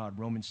word of God,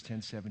 Romans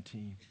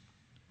 10:17.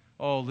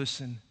 Oh,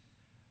 listen,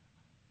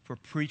 for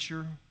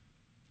preacher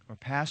or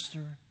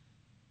pastor,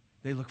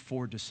 they look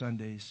forward to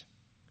Sundays.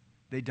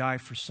 They die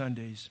for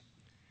Sundays.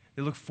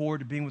 They look forward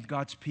to being with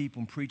God's people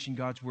and preaching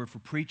God's word. For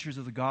preachers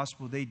of the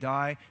gospel, they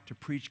die to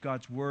preach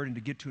God's word and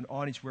to get to an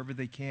audience wherever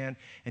they can.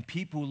 And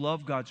people who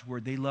love God's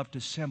word, they love to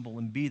assemble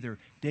and be there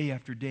day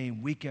after day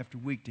and week after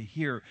week to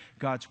hear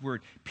God's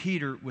word.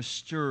 Peter was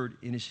stirred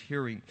in his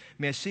hearing.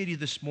 May I say to you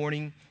this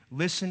morning,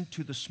 listen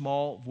to the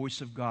small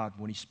voice of God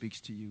when he speaks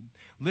to you.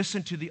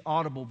 Listen to the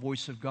audible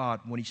voice of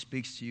God when he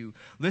speaks to you.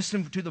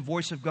 Listen to the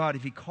voice of God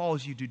if he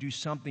calls you to do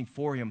something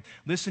for him.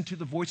 Listen to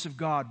the voice of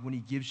God when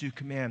he gives you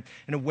command.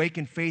 An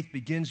awakened faith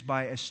begins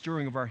by a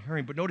stirring of our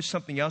hearing. But notice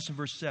something else in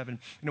verse 7.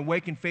 An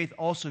awakened faith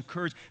also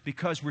occurs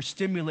because we're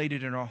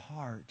stimulated in our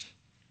heart.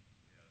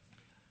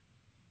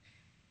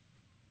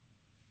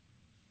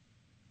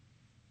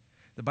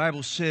 The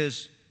Bible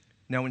says,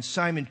 now when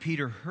Simon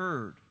Peter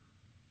heard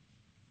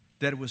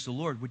that it was the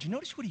Lord, would you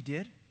notice what he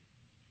did?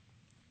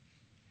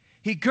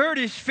 He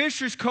girded his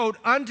fisher's coat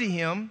unto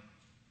him,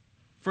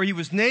 for he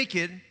was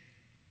naked,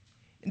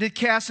 and did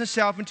cast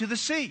himself into the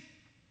sea.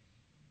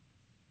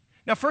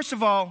 Now, first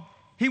of all,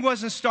 he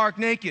wasn't stark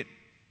naked.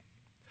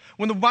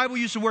 When the Bible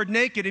used the word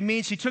naked, it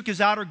means he took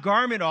his outer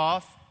garment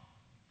off,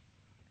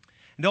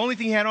 and the only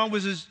thing he had on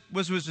was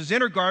his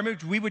inner garment,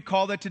 which we would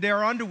call that today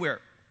our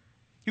underwear.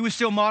 He was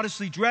still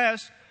modestly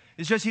dressed.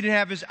 It's just he didn't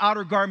have his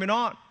outer garment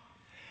on.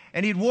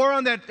 And he wore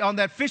on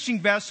that fishing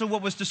vessel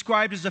what was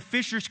described as a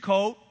fisher's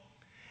coat.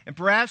 And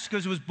perhaps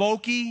because it was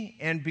bulky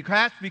and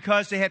perhaps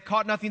because they had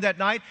caught nothing that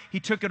night, he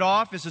took it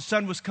off as the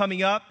sun was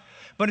coming up.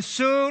 But as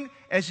soon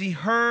as he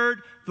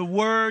heard the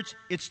words,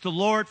 "It's the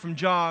Lord," from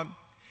John,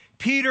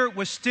 Peter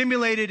was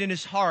stimulated in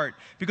his heart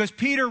because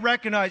Peter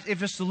recognized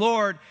if it's the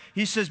Lord,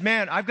 he says,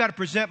 man, I've got to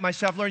present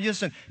myself. Lord,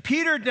 listen,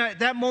 Peter,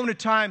 that moment of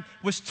time,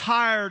 was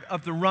tired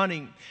of the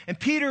running. And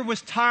Peter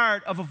was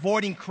tired of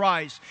avoiding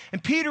Christ.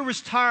 And Peter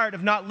was tired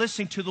of not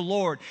listening to the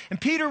Lord.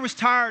 And Peter was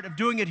tired of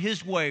doing it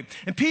his way.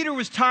 And Peter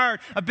was tired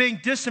of being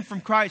distant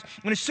from Christ.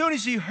 And as soon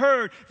as he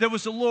heard there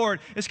was the Lord,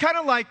 it's kind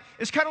of like,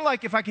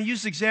 if I can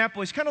use the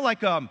example, it's kind of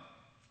like,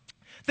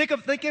 think of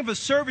a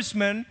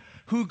serviceman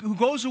who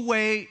goes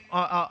away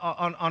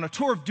on a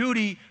tour of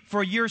duty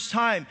for a year's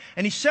time.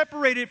 And he's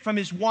separated from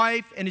his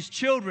wife and his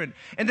children.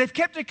 And they've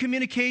kept in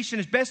communication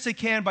as best they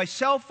can by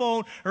cell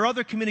phone or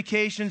other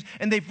communications.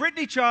 And they've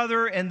written each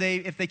other, and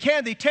if they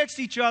can, they text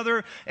each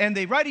other, and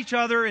they write each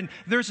other. And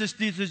there's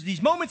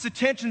these moments of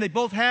tension they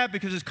both have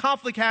because as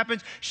conflict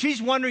happens,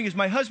 she's wondering, is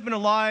my husband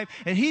alive?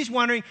 And he's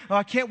wondering, oh,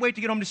 I can't wait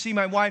to get home to see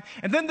my wife.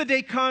 And then the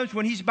day comes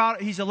when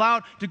he's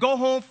allowed to go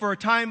home for a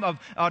time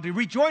to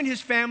rejoin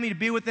his family, to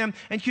be with them.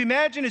 And can you imagine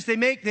imagine as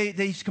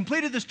he's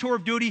completed this tour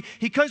of duty,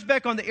 he comes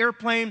back on the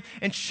airplane,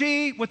 and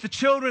she, with the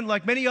children,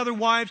 like many other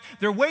wives,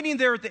 they're waiting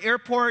there at the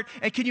airport.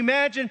 And can you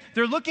imagine?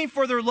 They're looking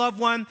for their loved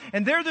one,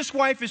 and there this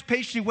wife is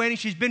patiently waiting.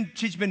 She's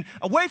been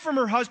away from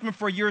her husband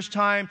for a year's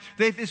time.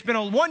 It's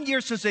been 1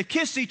 year since they've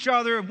kissed each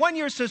other, 1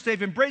 year since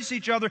they've embraced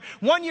each other,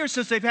 1 year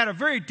since they've had a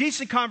very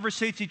decent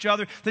conversation with each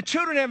other. The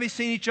children haven't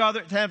seen each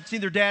other, haven't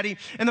seen their daddy,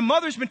 and the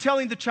mother's been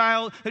telling the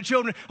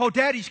children, oh,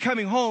 daddy's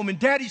coming home, and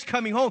daddy's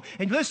coming home.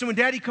 And listen, when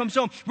daddy comes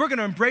home, we're going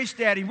to embrace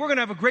daddy. We're going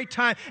to have a great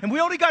time. And we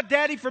only got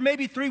daddy for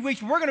maybe 3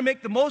 weeks, but we're going to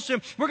make the most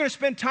of him. We're going to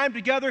spend time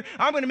together.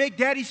 I'm going to make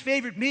daddy's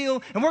favorite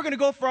meal, and we're going to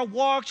go for our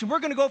walks, and we're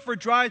going to go for a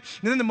drive.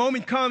 And then the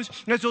moment comes,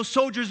 as those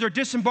soldiers are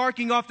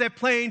disembarking off that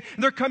plane,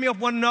 and they're coming up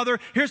one another.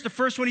 Here's the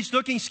first one. He's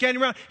looking,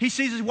 scanning around. He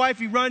sees his wife.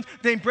 He runs.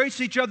 They embrace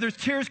each other. There's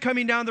tears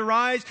coming down their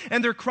eyes,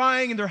 and they're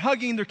crying, and they're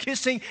hugging, and they're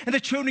kissing, and the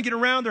children get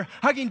around. They're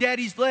hugging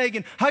daddy's leg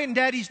and hugging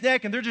daddy's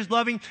neck, and they're just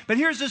loving. But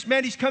here's this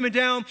man. He's coming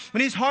down,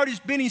 and his heart is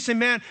beating. He's saying,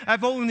 man,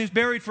 I've only been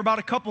married for about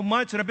a couple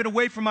months, and I've been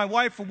away from my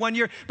wife for 1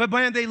 year. But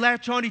man, they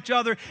latch on each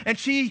other, and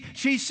she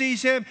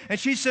sees him, and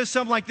she says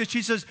something like this.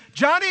 She says,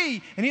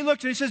 Johnny, and he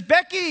looks and he says,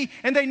 Becky,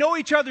 and they know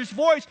each other's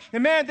voice,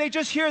 and man, they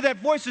just hear that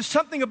voice. There's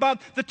something about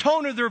the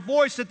tone of their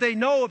voice that they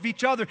know of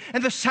each other,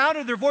 and the sound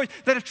of their voice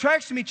that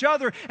attracts them each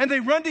other, and they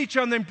run to each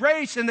other and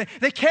embrace, and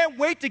they can't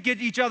wait to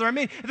get each other. I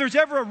mean, if there's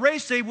ever a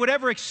race they would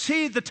ever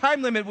exceed, the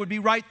time limit would be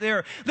right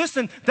there.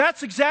 Listen,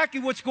 that's exactly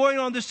what's going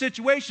on in this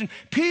situation.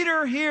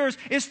 Peter hears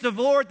it's the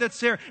Lord that's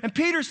there, and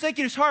Peter's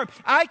thinking in his heart,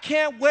 I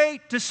can't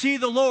wait to see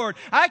the Lord.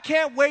 I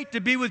can't wait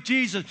to be with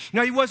Jesus.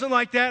 Now, he wasn't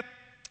like that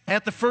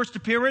at the first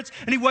appearance,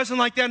 and he wasn't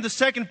like that in the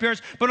second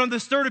appearance, but on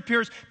this third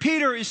appearance,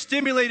 Peter is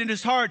stimulated in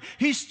his heart.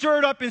 He's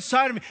stirred up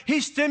inside of him.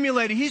 He's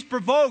stimulated. He's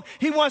provoked.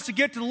 He wants to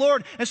get to the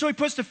Lord, and so he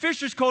puts the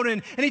fisher's coat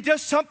in, and he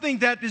does something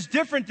that is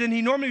different than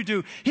he normally would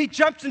do. He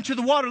jumps into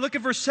the water. Look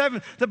at verse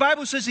 7. The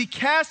Bible says he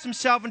cast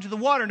himself into the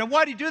water. Now,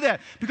 why did he do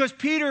that? Because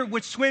Peter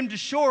would swim to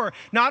shore.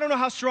 Now, I don't know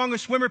how strong a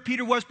swimmer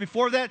Peter was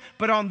before that,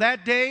 but on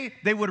that day,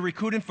 they would have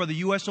recruited him for the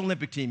U.S.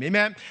 Olympic team.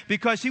 Amen?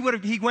 Because he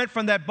went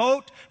from that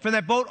boat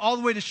all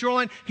the way to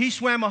shoreline. He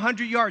swam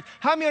 100 yards.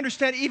 How many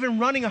understand even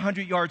running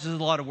 100 yards is a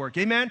lot of work?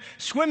 Amen?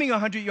 Swimming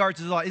 100 yards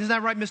is a lot. Isn't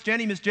that right, Miss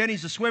Jenny? Miss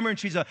Jenny's a swimmer, and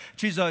she's a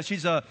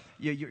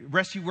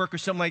rescue worker,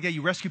 something like that.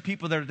 You rescue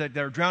people that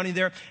are drowning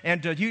there,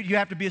 and you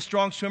have to be a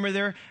strong swimmer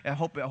there. I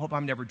hope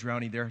I'm never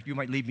drowning there. You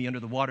might leave me under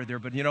the water there,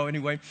 but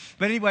anyway.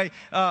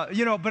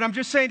 But I'm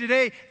just saying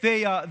today,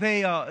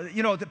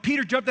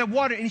 Peter jumped that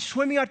water, and he's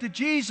swimming out to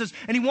Jesus,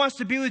 and he wants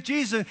to be with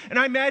Jesus. And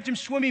I imagine him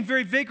swimming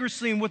very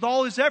vigorously and with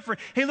all his effort.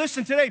 Hey,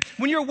 listen, today,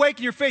 when you're awake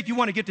in your faith, you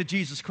want to get to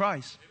Jesus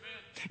Christ.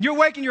 You're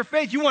awake in your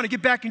faith, you want to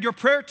get back in your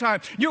prayer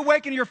time. You're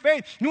awake in your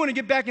faith, you want to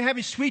get back and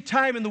having sweet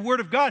time in the Word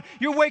of God.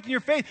 You're awake in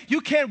your faith,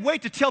 you can't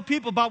wait to tell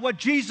people about what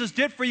Jesus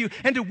did for you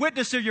and to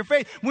witness of your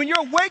faith. When you're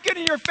awakened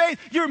in your faith,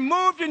 you're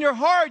moved in your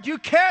heart. You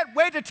can't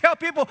wait to tell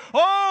people,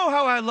 oh,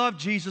 how I love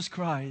Jesus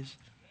Christ.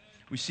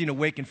 We've seen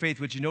awakened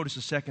faith. Would you notice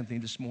the second thing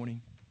this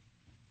morning?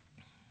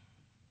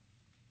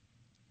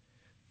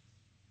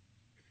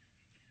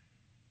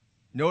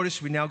 Notice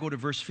we now go to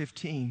verse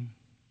 15.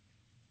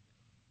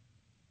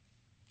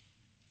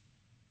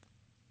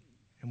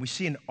 And we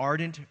see an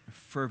ardent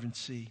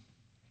fervency.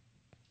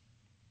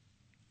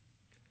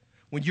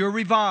 When you're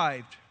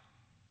revived,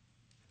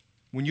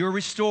 when you're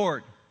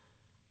restored,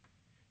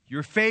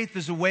 your faith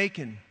is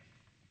awakened.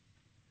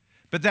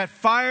 But that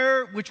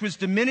fire which was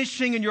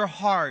diminishing in your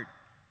heart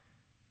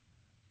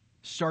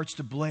starts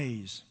to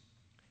blaze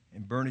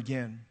and burn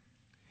again.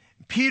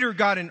 Peter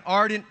got an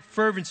ardent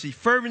fervency.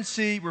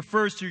 Fervency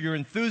refers to your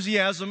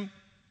enthusiasm,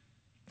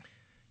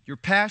 your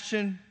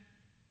passion,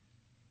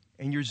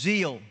 and your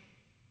zeal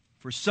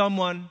for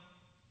someone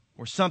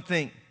or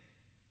something.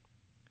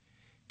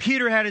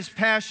 Peter had his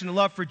passion and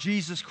love for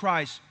Jesus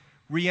Christ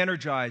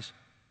re-energized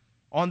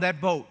on that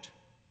boat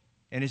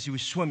and as he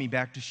was swimming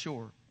back to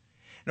shore.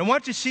 And I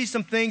want you to see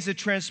some things that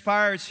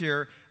transpires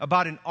here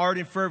about an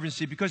ardent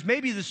fervency, because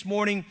maybe this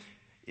morning,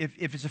 if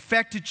it's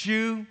affected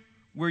you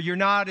where you're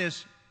not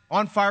as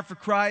on fire for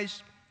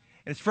Christ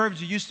and as fervent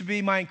as you used to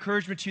be, my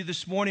encouragement to you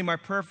this morning, my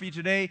prayer for you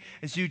today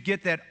is you'd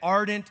get that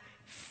ardent,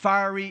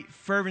 fiery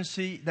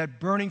fervency,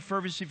 that burning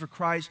fervency for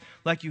Christ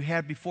like you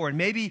had before. And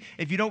maybe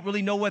if you don't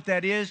really know what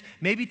that is,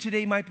 maybe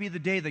today might be the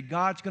day that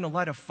God's going to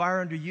light a fire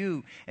under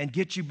you and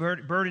get you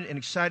burdened and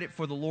excited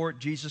for the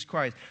Lord Jesus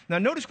Christ. Now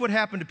notice what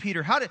happened to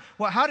Peter. How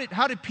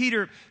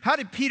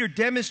did Peter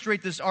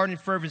demonstrate this ardent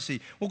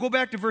fervency? We'll go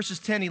back to verses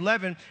 10,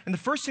 11, and the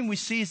first thing we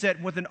see is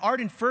that with an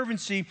ardent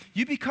fervency,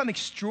 you become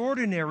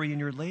extraordinary in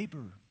your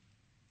labor.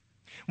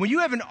 When you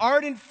have an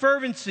ardent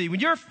fervency, when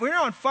you're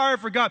on fire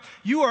for God,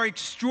 you are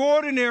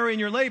extraordinary in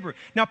your labor.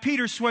 Now,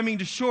 Peter's swimming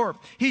to shore.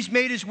 He's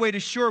made his way to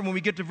shore when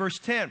we get to verse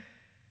 10.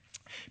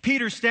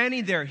 Peter's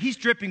standing there. He's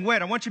dripping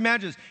wet. I want you to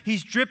imagine this.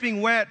 He's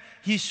dripping wet.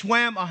 He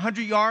swam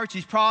 100 yards.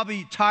 He's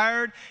probably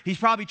tired. He's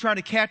probably trying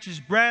to catch his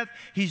breath.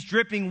 He's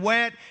dripping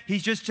wet.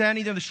 He's just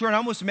standing there on the shore. And I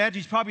almost imagine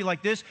he's probably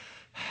like this.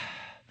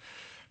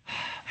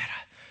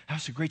 That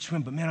was a great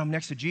swim, but man, I'm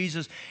next to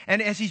Jesus.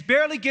 And as he's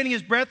barely getting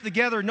his breath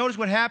together, notice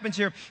what happens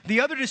here.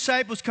 The other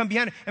disciples come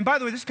behind him. And by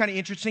the way, this is kind of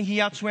interesting. He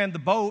outswam the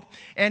boat,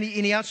 and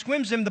he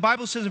outswims them. The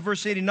Bible says in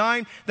verse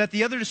 89 that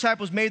the other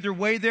disciples made their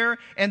way there,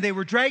 and they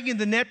were dragging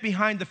the net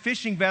behind the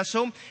fishing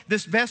vessel,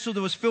 this vessel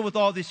that was filled with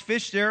all these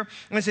fish there.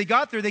 And as they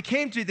got there, they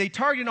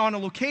targeted on a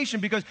location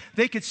because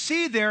they could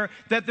see there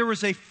that there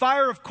was a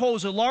fire of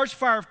coals, a large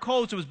fire of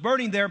coals that was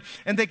burning there,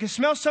 and they could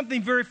smell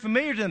something very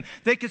familiar to them.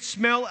 They could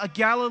smell a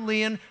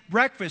Galilean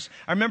breakfast.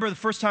 I remember the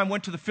first time I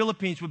went to the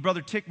Philippines with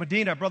Brother Tick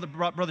Medina. I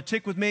brought Brother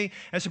Tick with me.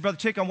 I said, Brother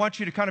Tick, I want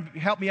you to kind of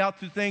help me out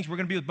through things. We're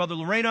going to be with Brother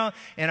Lorena.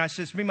 And I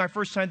said, it's going to be my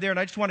first time there, and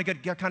I just want to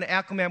get kind of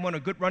acclimated. I want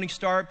a good running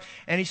start.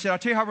 And he said, I'll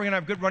tell you how we're going to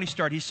have a good running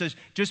start. He says,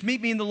 just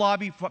meet me in the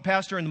lobby,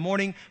 Pastor, in the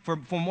morning for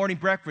morning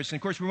breakfast. And,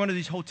 of course, we're one of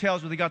these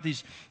hotels where they got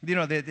these,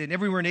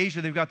 everywhere in Asia,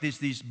 they've got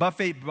these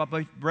buffet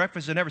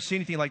breakfasts. I've never seen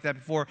anything like that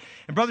before.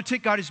 And Brother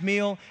Tick got his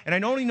meal, and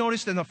I only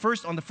noticed on the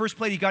first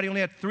plate he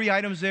only had 3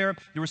 items there.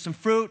 There was some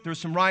fruit, there was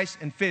some rice,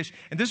 and fish.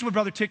 And this is what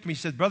Brother Tick to me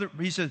said.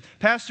 He said,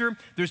 Pastor,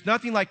 there's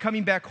nothing like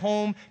coming back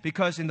home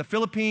because in the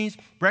Philippines,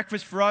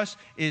 breakfast for us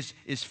is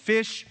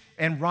fish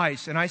and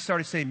rice. And I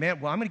started saying,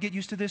 man, well, I'm going to get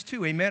used to this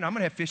too. Amen. I'm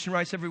going to have fish and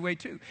rice every way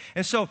too.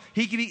 And so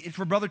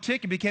for Brother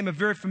Tick, it became a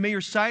very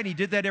familiar sight. He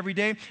did that every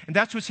day. And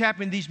that's what's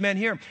happening to these men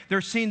here.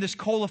 They're seeing this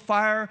coal of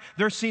fire.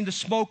 They're seeing the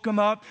smoke come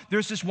up.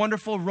 There's this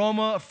wonderful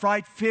aroma of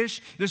fried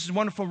fish. There's this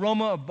wonderful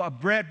aroma of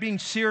bread being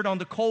seared on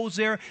the coals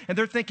there. And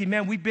they're thinking,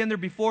 man, we've been there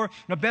before.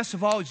 Now, best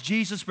of all, it's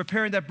Jesus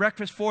preparing that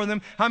breakfast for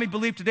them. How many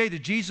believe today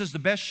that Jesus is the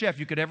best chef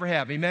you could ever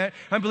have? Amen.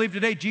 I believe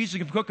today Jesus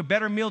can cook a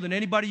better meal than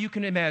anybody you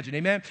can imagine.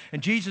 Amen.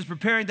 And Jesus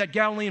preparing that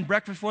Galilean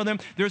breakfast for them.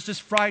 There's this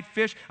fried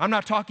fish. I'm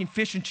not talking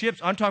fish and chips.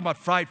 I'm talking about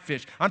fried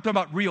fish. I'm talking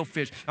about real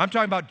fish. I'm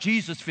talking about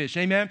Jesus fish.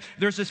 Amen.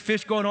 There's this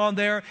fish going on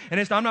there.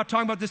 And I'm not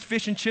talking about this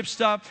fish and chip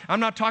stuff.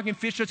 I'm not talking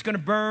fish that's going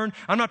to burn.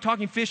 I'm not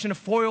talking fish in a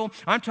foil.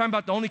 I'm talking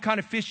about the only kind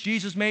of fish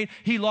Jesus made.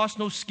 He lost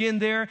no skin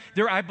there.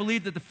 I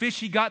believe that the fish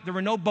he got, there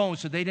were no bones,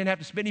 so they didn't have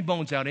to spit any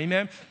bones out.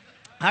 Amen.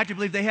 I have to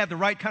believe they had the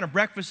right kind of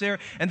breakfast there,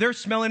 and they're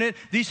smelling it.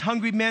 These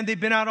hungry men, they've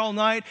been out all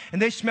night,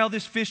 and they smell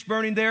this fish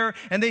burning there,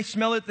 and they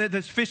smell it,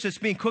 this fish that's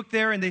being cooked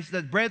there, and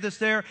the bread that's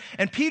there.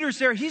 And Peter's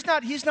there. He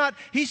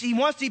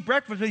wants to eat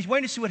breakfast, but he's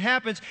waiting to see what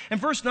happens. And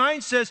verse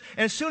 9 says,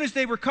 and as soon as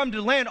they were come to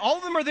land, all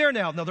of them are there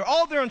now. Now, they're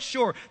all there on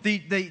shore.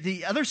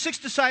 The other 6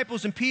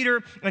 disciples and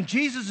Peter and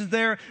Jesus is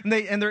there,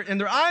 and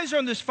their eyes are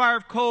on this fire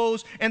of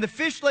coals, and the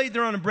fish laid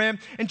there on the bread.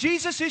 And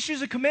Jesus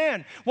issues a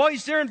command. While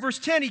he's there in verse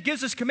 10, he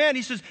gives this command.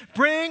 He says,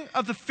 bring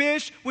of the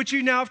fish which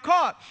you now have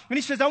caught. And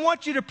he says, I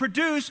want you to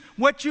produce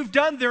what you've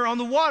done there on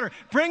the water.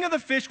 Bring of the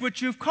fish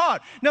which you've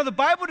caught. Now, the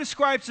Bible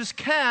describes this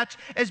catch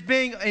as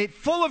being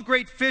full of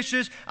great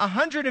fishes,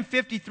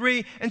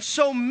 153, and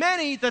so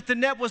many that the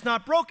net was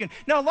not broken.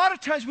 Now, a lot of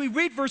times we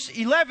read verse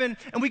 11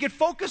 and we get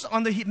focused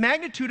on the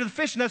magnitude of the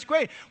fish, and that's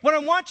great. What I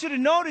want you to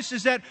notice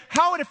is that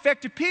how it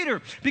affected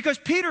Peter, because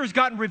Peter has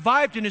gotten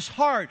revived in his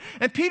heart,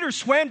 and Peter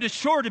swam to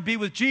shore to be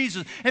with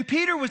Jesus, and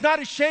Peter was not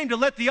ashamed to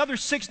let the other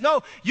 6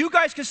 know, you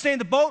guys can stay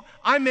in the boat,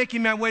 I'm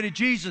making my way to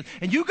Jesus.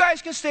 And you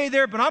guys can stay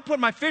there, but I'm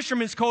putting my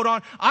fisherman's coat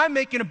on. I'm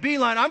making a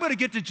beeline. I'm going to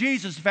get to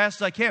Jesus as fast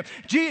as I can.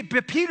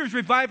 But Peter's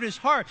revived his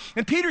heart.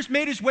 And Peter's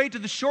made his way to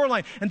the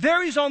shoreline. And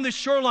there he's on this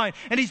shoreline.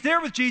 And he's there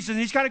with Jesus. And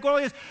he's kind of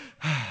going like this.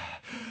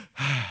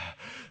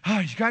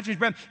 He's catching his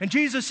breath. And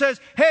Jesus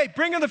says, hey,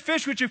 bring in the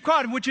fish which you've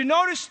caught. And would you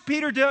notice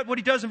Peter did what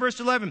he does in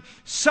verse 11?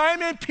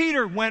 Simon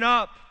Peter went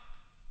up.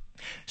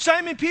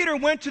 Simon Peter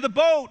went to the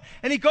boat,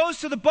 and he goes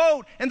to the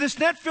boat, and this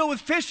net filled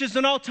with fishes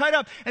and all tied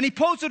up, and he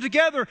pulls it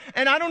together,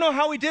 and I don't know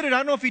how he did it. I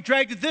don't know if he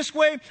dragged it this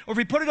way or if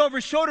he put it over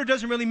his shoulder. It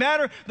doesn't really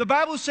matter. The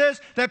Bible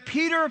says that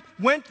Peter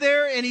went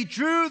there, and he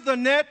drew the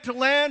net to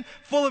land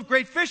full of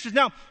great fishes.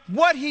 Now,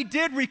 what he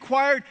did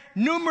required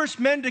numerous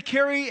men to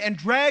carry and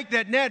drag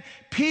that net.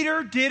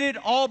 Peter did it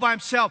all by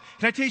himself.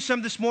 Can I tell you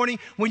something this morning?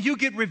 When you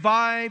get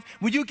revived,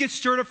 when you get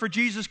stirred up for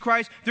Jesus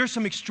Christ, there's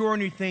some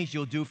extraordinary things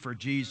you'll do for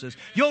Jesus.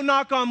 You'll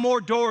knock on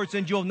more doors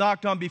than you've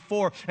knocked on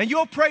before. And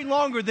you'll pray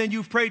longer than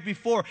you've prayed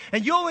before.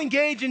 And you'll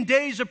engage in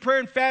days of prayer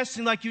and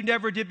fasting like you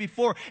never did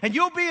before. And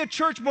you'll be at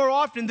church more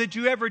often than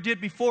you ever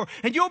did before.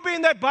 And you'll be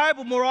in that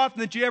Bible more often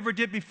than you ever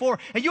did before.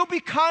 And you'll be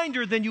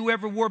kinder than you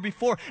ever were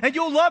before. And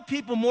you'll love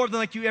people more than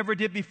like you ever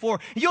did before.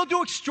 And you'll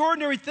do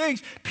extraordinary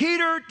things.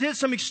 Peter did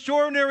some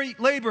extraordinary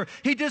labor.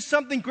 He did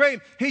something great.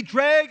 He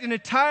dragged an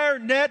entire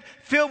net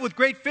filled with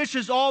great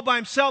fishes all by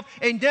himself.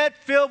 A net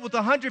filled with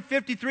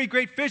 153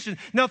 great fishes.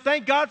 Now,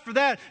 thank God for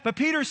that. But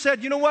Peter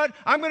said, you know what?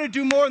 I'm going to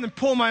do more than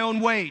pull my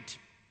own weight.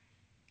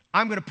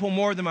 I'm going to pull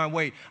more than my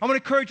weight. I'm going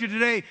to encourage you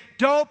today,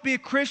 don't be a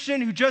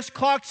Christian who just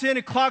clocks in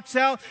and clocks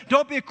out.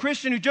 Don't be a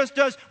Christian who just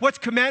does what's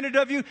commanded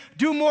of you.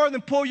 Do more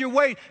than pull your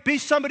weight. Be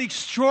somebody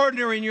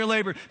extraordinary in your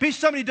labor. Be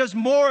somebody who does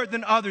more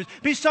than others.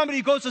 Be somebody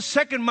who goes the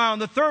 2nd mile,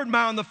 and the 3rd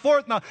mile, and the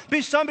 4th mile.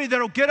 Be somebody that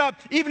will get up,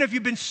 even if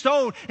you've been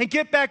stoned, and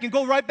get back and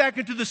go right back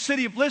into the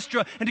city of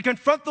Lystra and to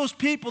confront those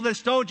people that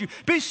stoned you.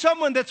 Be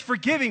someone that's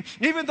forgiving,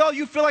 even though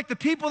you feel like the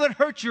people that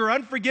hurt you are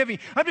unforgiving.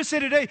 I'm just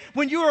saying today,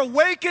 when you are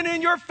awakened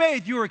in your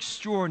faith, you are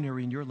extraordinary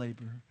in your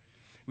labor.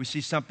 We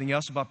see something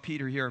else about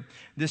Peter here.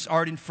 This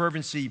ardent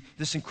fervency,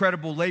 this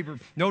incredible labor.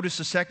 Notice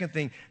the second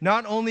thing.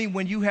 Not only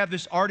when you have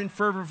this ardent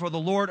fervor for the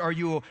Lord are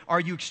you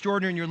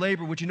extraordinary in your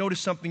labor. Would you notice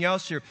something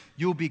else here?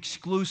 You'll be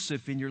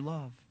exclusive in your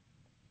love.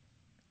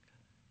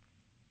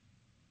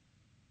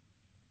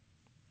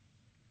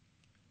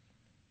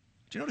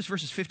 Do you notice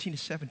verses 15 to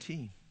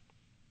 17?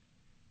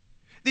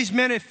 These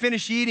men have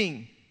finished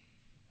eating.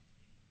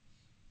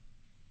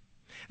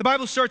 The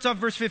Bible starts off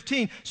verse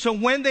 15. So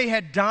when they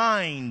had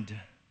dined.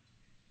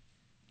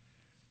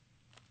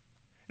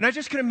 And I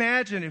just can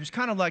imagine, it was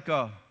kind of like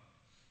if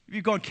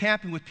you're going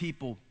camping with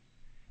people.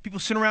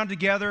 People sit around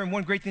together, and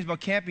one great thing about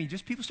camping,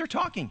 just people start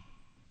talking.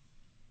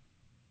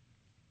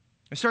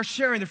 And start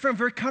sharing. They're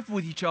very comfortable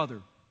with each other.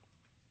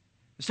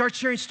 They start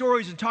sharing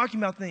stories and talking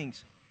about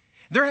things.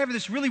 They're having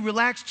this really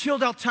relaxed,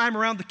 chilled out time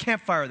around the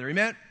campfire there,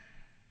 amen?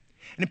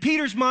 And in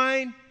Peter's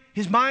mind,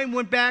 his mind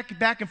went back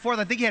and forth.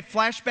 I think he had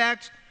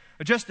flashbacks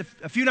just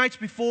a few nights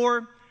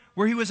before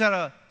where he was at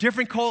a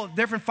different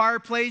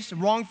fireplace, a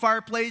wrong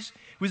fireplace.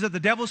 He was at the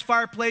devil's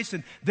fireplace,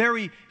 and there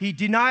he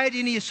denied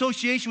any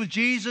association with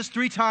Jesus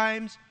 3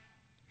 times.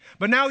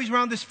 But now he's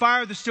around this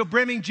fire that's still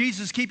brimming.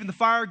 Jesus is keeping the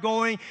fire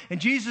going.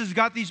 And Jesus has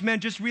got these men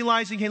just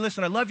realizing, hey,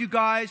 listen, I love you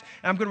guys.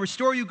 And I'm going to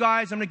restore you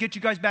guys. I'm going to get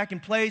you guys back in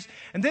place.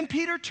 And then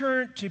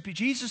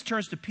Jesus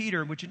turns to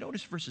Peter. Would you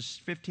notice verses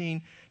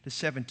 15 to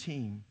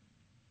 17?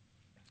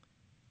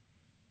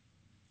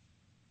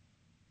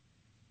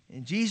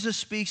 And Jesus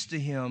speaks to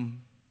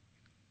him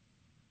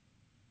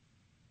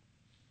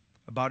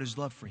about his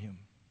love for him.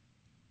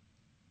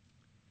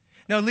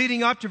 Now,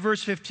 leading up to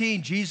verse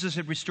 15, Jesus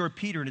had restored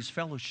Peter in his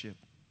fellowship.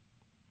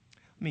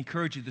 Let me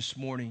encourage you this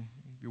morning,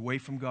 if you're away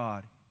from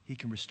God, he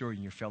can restore you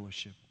in your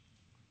fellowship.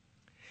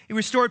 He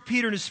restored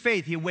Peter in his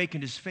faith. He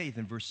awakened his faith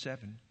in verse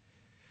 7.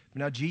 But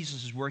now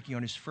Jesus is working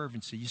on his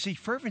fervency. You see,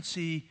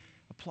 fervency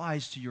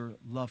applies to your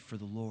love for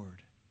the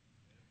Lord.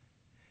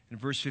 In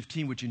verse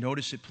 15, would you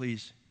notice it,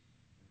 please?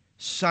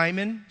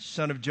 Simon,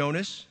 son of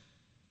Jonas,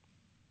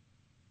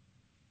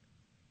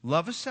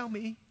 lovest thou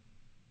me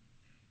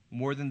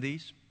more than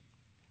these?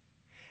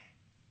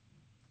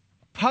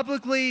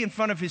 Publicly in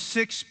front of his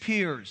 6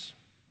 peers,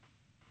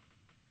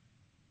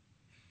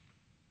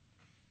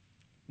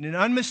 in an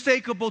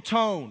unmistakable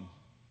tone,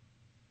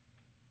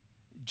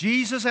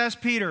 Jesus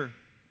asked Peter,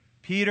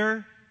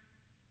 Peter,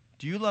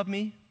 do you love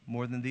me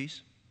more than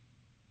these?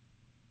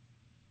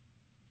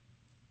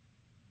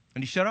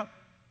 And he shut up.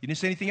 He didn't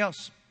say anything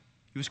else.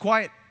 He was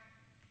quiet.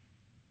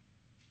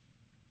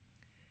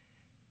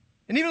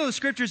 And even though the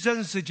Scriptures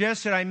doesn't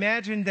suggest it, I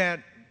imagine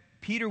that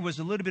Peter was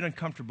a little bit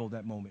uncomfortable at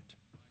that moment.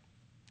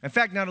 In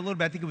fact, not a little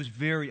bit. I think it was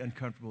very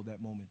uncomfortable at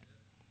that moment.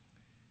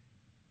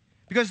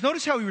 Because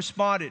notice how he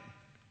responded.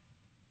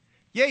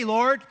 Yea,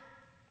 Lord.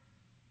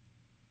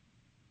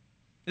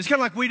 It's kind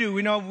of like we do.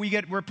 We know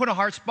we're put in a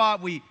hard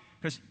spot.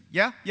 Because,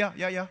 yeah.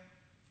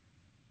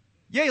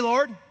 Yea,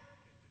 Lord.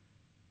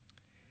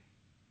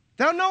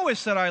 Thou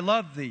knowest that I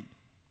love thee.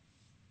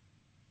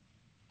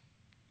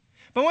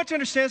 But I want you to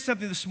understand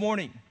something this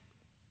morning.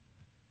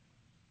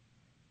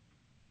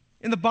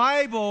 In the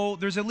Bible,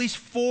 there's at least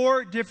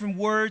 4 different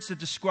words that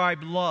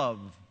describe love.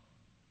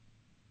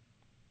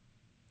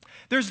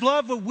 There's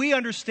love what we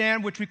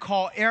understand, which we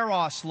call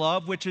eros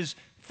love, which is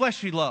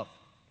fleshly love.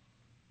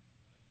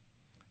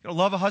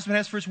 Love a husband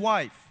has for his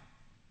wife.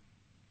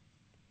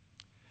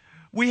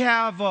 We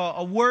have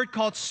a word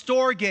called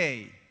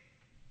storge.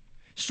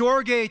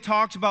 Storge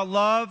talks about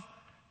love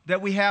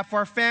that we have for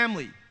our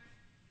family.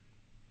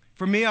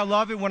 For me, I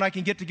love it when I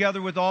can get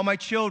together with all my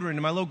children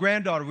and my little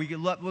granddaughter. We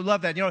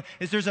love that. You know,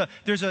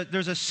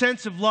 there's a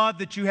sense of love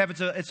that you have.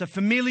 It's a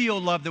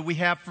familial love that we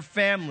have for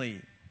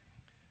family.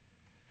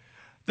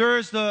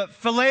 There's the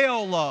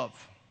phileo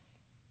love.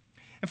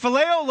 And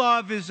phileo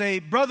love is a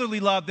brotherly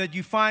love that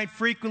you find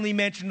frequently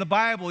mentioned in the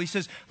Bible. He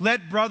says,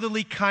 let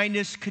brotherly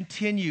kindness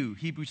continue,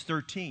 Hebrews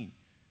 13.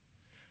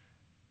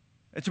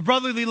 It's a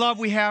brotherly love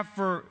we have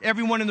for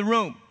everyone in the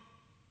room.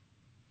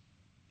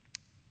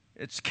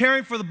 It's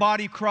caring for the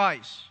body of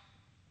Christ.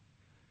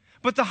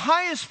 But the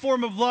highest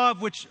form of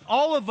love, which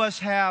all of us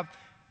have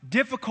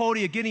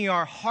difficulty of getting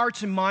our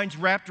hearts and minds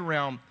wrapped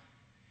around,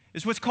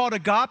 is what's called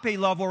agape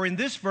love, or in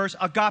this verse,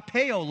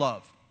 agapeo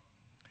love.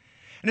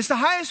 And it's the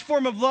highest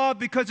form of love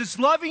because it's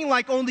loving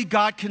like only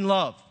God can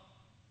love.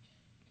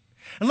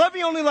 And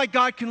loving only like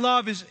God can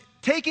love is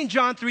taking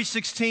John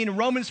 3:16 and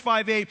Romans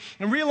 5:8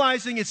 and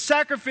realizing it's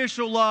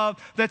sacrificial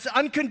love that's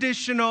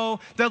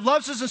unconditional, that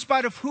loves us in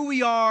spite of who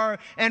we are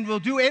and will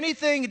do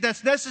anything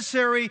that's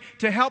necessary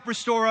to help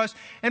restore us.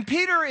 And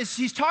Peter,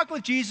 he's talking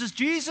with Jesus.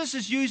 Jesus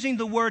is using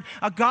the word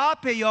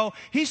agapeo.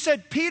 He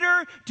said,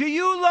 Peter, do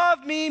you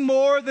love me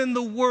more than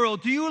the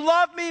world? Do you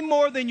love me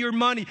more than your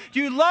money?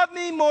 Do you love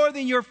me more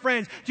than your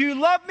friends? Do you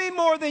love me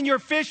more than your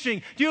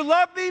fishing? Do you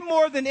love me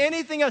more than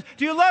anything else?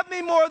 Do you love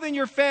me more than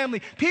your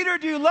family? Peter,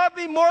 do you love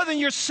me more than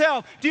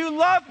yourself? Do you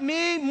love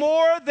me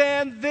more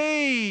than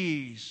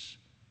these?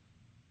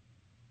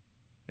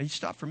 And you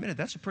stop for a minute.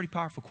 That's a pretty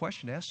powerful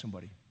question to ask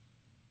somebody.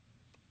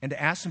 And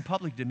to ask them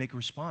publicly to make a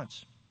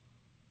response.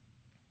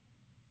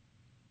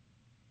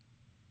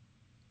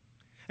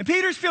 And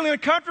Peter's feeling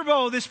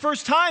uncomfortable this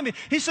first time. And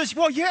he says,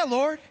 well, yeah,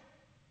 Lord.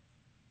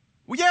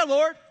 Well, yeah,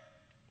 Lord.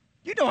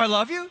 You know I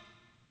love you.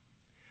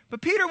 But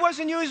Peter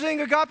wasn't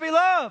using agape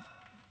love.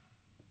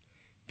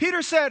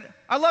 Peter said,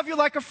 I love you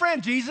like a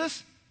friend,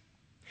 Jesus.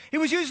 He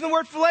was using the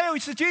word phileo. He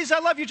said, Jesus, I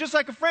love you just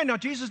like a friend. Now,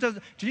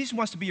 Jesus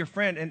wants to be your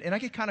friend. And I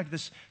get kind of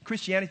this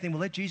Christianity thing,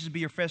 well, let Jesus be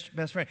your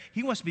best friend.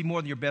 He wants to be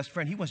more than your best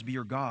friend. He wants to be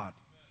your God.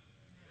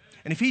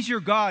 And if he's your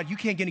God, you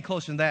can't get any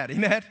closer than that.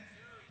 Amen?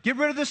 Get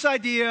rid of this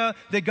idea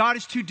that God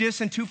is too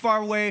distant, too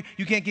far away.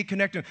 You can't get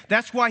connected.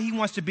 That's why he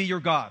wants to be your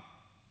God.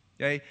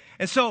 Okay?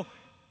 And so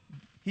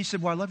he said,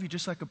 well, I love you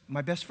just like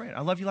my best friend. I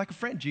love you like a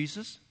friend,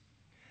 Jesus.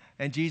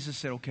 And Jesus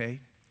said,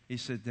 okay. He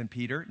said, then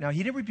Peter. Now,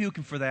 he didn't rebuke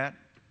him for that.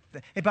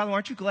 Hey, by the way,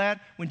 aren't you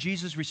glad when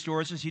Jesus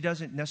restores us, he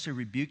doesn't necessarily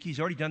rebuke. He's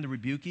already done the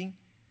rebuking.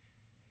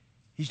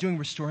 He's doing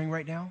restoring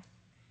right now.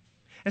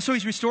 And so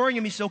he's restoring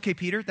him. He said, okay,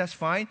 Peter, that's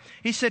fine.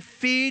 He said,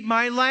 feed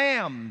my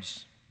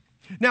lambs.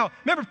 Now,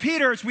 remember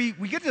Peter, as we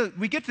get to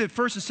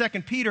 1st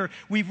and 2nd Peter,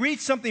 we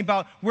read something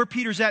about where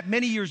Peter's at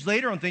many years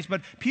later on things,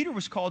 but Peter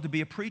was called to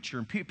be a preacher,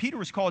 and Peter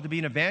was called to be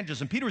an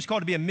evangelist, and Peter was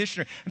called to be a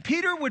missionary, and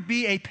Peter would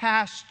be a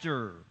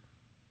pastor.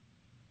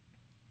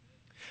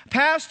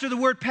 Pastor, the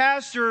word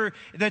pastor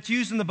that's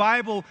used in the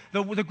Bible,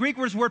 the Greek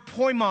word is the word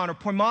poimon or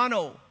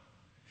poimano.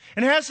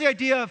 And it has the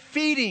idea of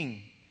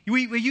feeding.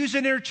 We use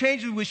it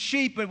interchangeably with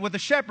sheep, but with a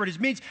shepherd. It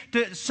means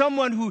to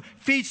someone who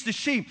feeds the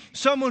sheep,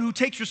 someone who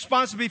takes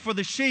responsibility for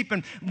the sheep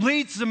and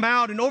leads them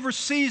out and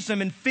oversees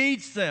them and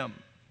feeds them.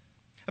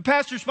 A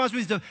pastor's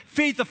responsibility is to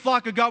feed the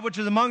flock of God which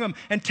is among them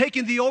and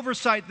taking the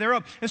oversight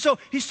thereof. And so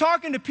he's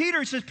talking to Peter.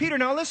 He says, Peter,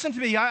 now listen to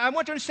me. I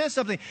want you to understand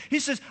something. He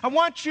says, I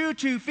want you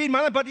to feed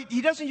my lamb. But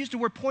he doesn't use the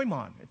word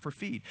poimon for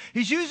feed.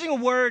 He's using a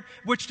word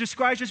which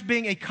describes as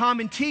being a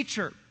common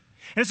teacher.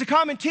 And as a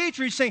common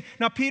teacher, he's saying,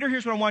 now, Peter,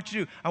 here's what I want you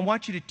to do. I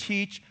want you to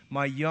teach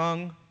my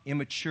young,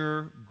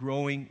 immature,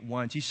 growing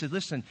ones. He said,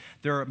 listen,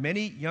 there are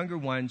many younger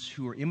ones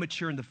who are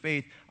immature in the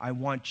faith. I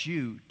want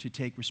you to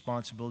take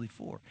responsibility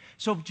for.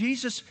 So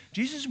Jesus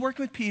is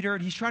working with Peter,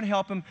 and he's trying to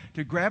help him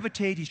to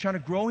gravitate. He's trying to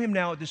grow him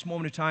now at this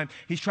moment in time.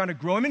 He's trying to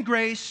grow him in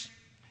grace.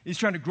 He's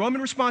trying to grow him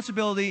in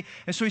responsibility.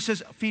 And so he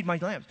says, feed my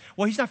lambs.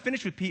 Well, he's not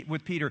finished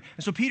with Peter.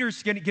 And so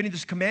Peter's getting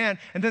this command.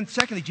 And then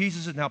secondly,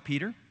 Jesus says, now,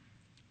 Peter,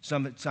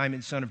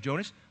 Simon, son of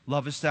Jonas,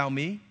 lovest thou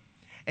me?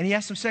 And he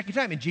asked him a second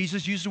time. And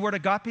Jesus used the word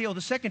agapeo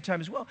the second time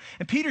as well.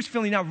 And Peter's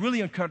feeling now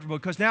really uncomfortable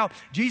because now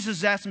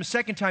Jesus asked him a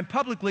second time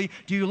publicly,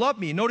 do you love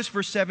me? And notice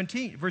verse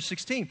 16.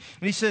 And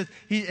he said,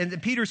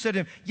 and Peter said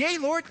to him, yea,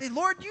 Lord,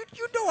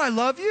 you know I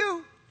love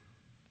you.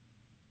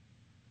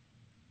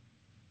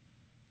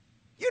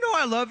 You know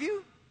I love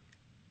you.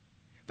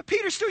 But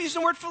Peter's still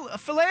using the word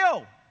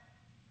phileo.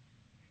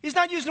 He's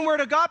not using the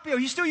word agapeo.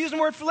 He's still using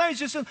the word phileo. He's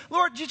just saying,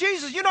 Lord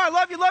Jesus, you know I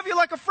love you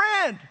like a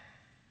friend.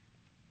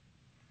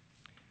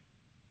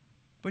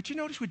 But you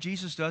notice what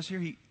Jesus does here?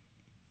 He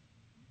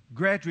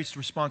graduates the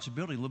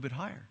responsibility a little bit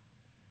higher.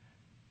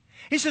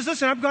 He says,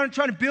 listen, I'm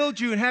trying to build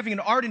you and having an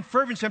ardent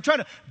fervency. I'm trying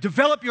to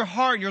develop your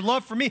heart and your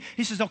love for me.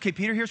 He says, okay,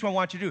 Peter, here's what I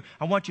want you to do.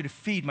 I want you to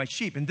feed my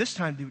sheep. And this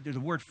time, the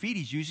word feed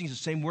he's using is the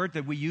same word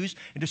that we use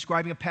in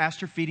describing a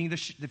pastor feeding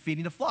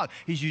the flock.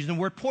 He's using the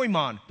word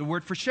poimon, the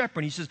word for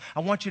shepherd. He says,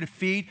 I want you to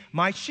feed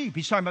my sheep.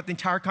 He's talking about the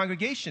entire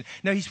congregation.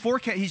 Now,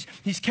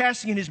 he's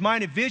casting in his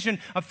mind a vision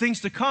of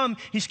things to come.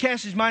 He's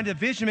casting his mind a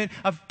vision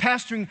of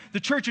pastoring the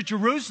church at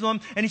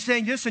Jerusalem. And he's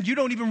saying, listen, you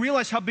don't even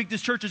realize how big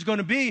this church is going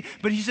to be.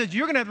 But he says,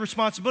 you're going to have the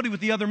responsibility with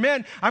the other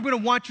men. I'm going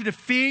to want you to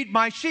feed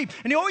my sheep.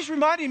 And he always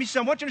reminded me, he said,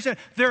 I want you to understand,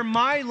 they're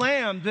my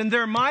lambs and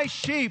they're my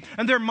sheep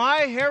and they're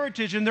my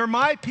heritage and they're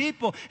my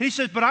people. And he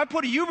says, but I'm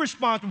putting you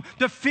responsible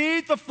to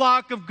feed the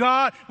flock of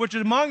God which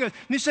is among us.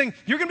 And he's saying,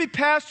 you're going to be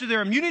pastor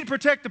there. And you need to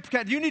protect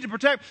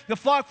the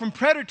flock from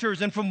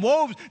predators and from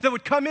wolves that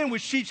would come in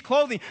with sheep's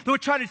clothing, that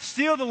would try to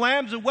steal the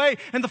lambs away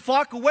and the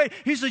flock away.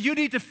 He says, you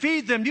need to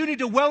feed them. You need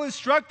to well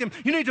instruct them.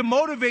 You need to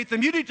motivate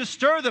them. You need to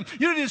stir them.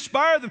 You need to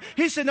inspire them.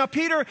 He said, now,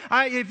 Peter,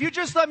 if you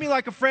just love me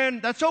like a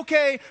friend, that's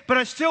okay, but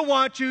I still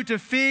want you to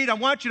feed. I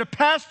want you to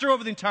pastor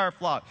over the entire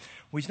flock.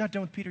 Well, he's not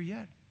done with Peter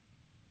yet.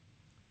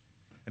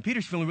 And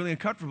Peter's feeling really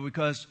uncomfortable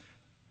because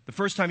the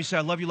first time he said,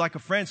 I love you like a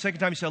friend. Second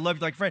time he said, I love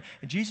you like a friend.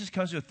 And Jesus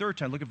comes to the third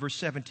time. Look at verse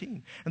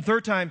 17. And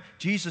third time,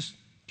 Jesus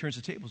turns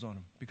the tables on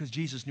him because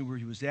Jesus knew where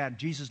he was at. And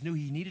Jesus knew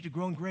he needed to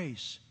grow in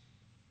grace.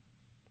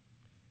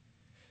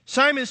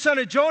 Simon, son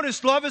of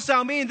Jonas, lovest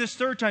thou me? And this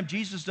third time,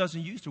 Jesus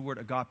doesn't use the word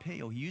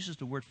agapeo. He uses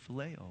the word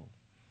phileo.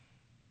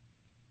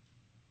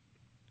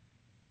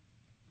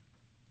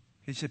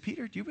 He said,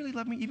 Peter, do you really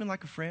love me even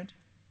like a friend?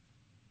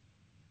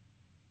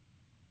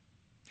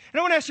 And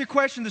I want to ask you a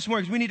question this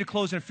morning because we need to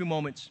close in a few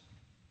moments.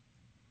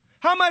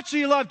 How much do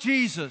you love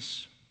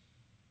Jesus?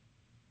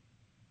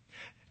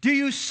 Do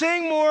you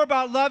sing more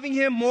about loving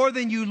him more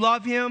than you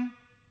love him?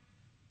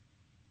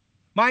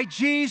 My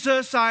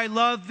Jesus, I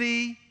love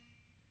thee.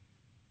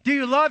 Do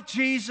you love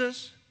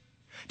Jesus?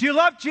 Do you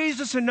love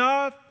Jesus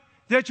enough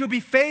that you'll be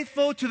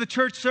faithful to the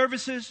church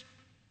services?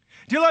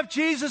 Do you love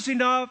Jesus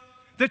enough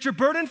that you're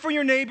burdened for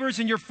your neighbors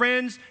and your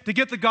friends to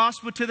get the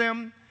gospel to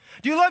them?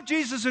 Do you love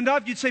Jesus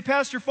enough? You'd say,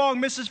 Pastor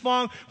Fong, Mrs.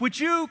 Fong, would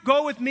you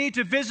go with me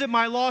to visit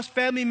my lost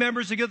family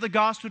members to give the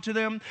gospel to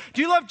them?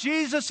 Do you love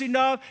Jesus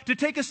enough to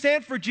take a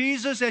stand for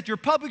Jesus at your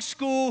public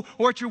school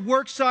or at your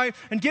work site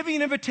and giving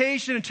an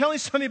invitation and telling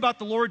somebody about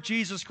the Lord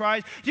Jesus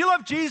Christ? Do you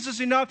love Jesus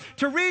enough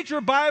to read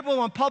your Bible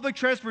on public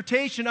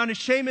transportation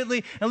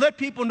unashamedly and let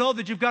people know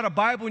that you've got a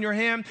Bible in your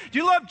hand? Do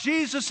you love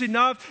Jesus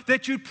enough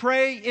that you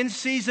pray in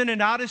season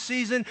and out of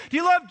season? Do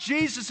you love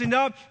Jesus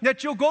enough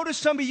that you'll go to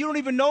somebody you don't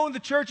even know in the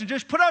church and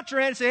just put out your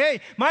hand and say,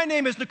 hey, my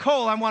name is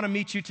Nicole, I want to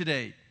meet you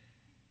today?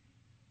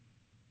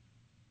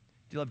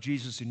 Do you love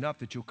Jesus enough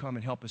that you'll come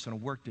and help us on a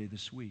work day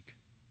this week?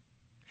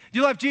 Do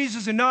you love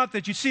Jesus enough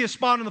that you see a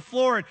spot on the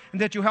floor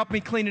and that you'll help me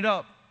clean it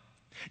up?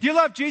 Do you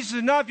love Jesus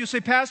enough you'll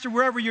say, Pastor,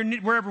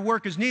 wherever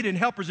work is needed and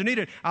helpers are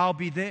needed, I'll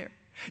be there?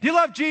 Do you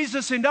love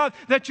Jesus enough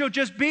that you'll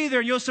just be there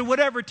and you'll say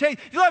whatever it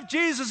takes? Do you love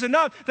Jesus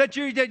enough that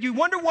you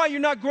wonder why you're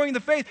not growing in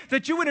the faith,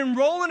 that you would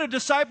enroll in a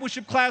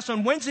discipleship class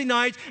on Wednesday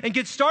nights and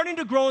get starting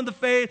to grow in the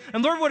faith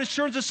and learn what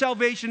assurance of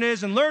salvation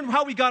is and learn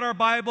how we got our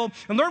Bible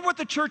and learn what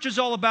the church is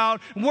all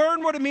about and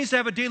learn what it means to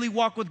have a daily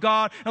walk with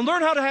God and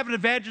learn how to have an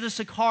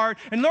evangelistic heart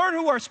and learn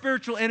who our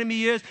spiritual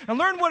enemy is and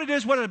learn what it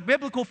is, what a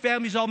biblical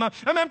family is all about?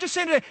 I'm just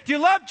saying today, do you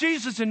love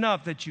Jesus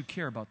enough that you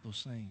care about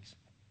those things?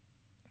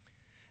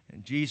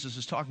 And Jesus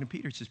is talking to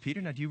Peter. He says,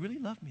 Peter, now do you really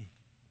love me?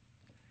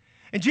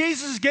 And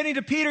Jesus is getting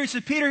to Peter. He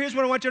says, Peter, here's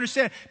what I want you to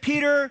understand.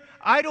 Peter,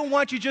 I don't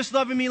want you just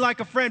loving me like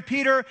a friend.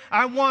 Peter,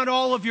 I want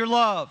all of your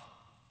love.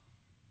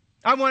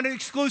 I want an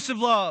exclusive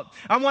love.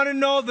 I want to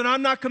know that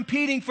I'm not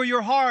competing for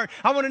your heart.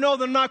 I want to know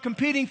that I'm not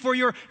competing for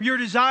your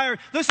desire.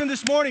 Listen,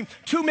 this morning,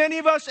 too many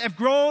of us have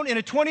grown in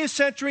a 20th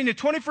century, in a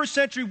 21st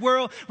century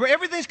world where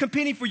everything's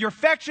competing for your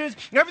affections,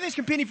 and everything's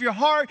competing for your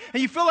heart,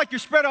 and you feel like you're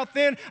spread out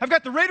thin. I've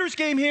got the Raiders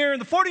game here, and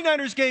the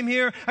 49ers game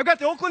here. I've got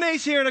the Oakland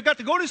A's here, and I've got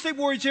the Golden State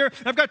Warriors here.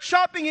 I've got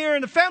shopping here,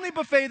 and the family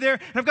buffet there,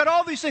 and I've got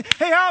all these things.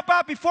 Hey, how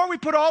about before we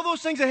put all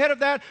those things ahead of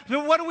that,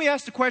 why don't we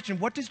ask the question,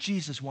 what does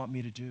Jesus want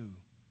me to do?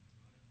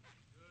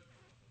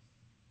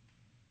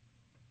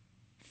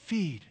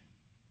 Feed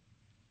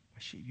my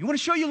sheep. You want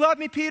to show you love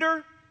me,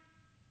 Peter?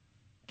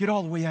 Get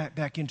all the way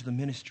back into the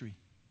ministry.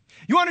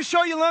 You want to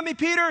show you love me,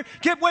 Peter?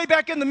 Get way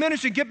back in the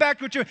ministry. Get back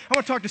to what you're... I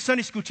want to talk to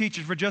Sunday school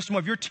teachers for just a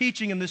moment. If you're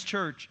teaching in this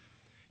church,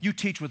 you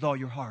teach with all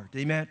your heart.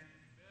 Amen?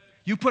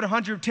 You put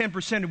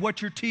 110% in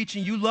what you're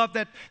teaching. You love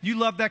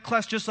that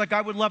class just like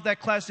I would love that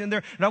class in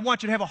there. And I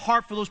want you to have a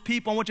heart for those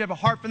people. I want you to have a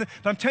heart for them.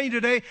 But I'm telling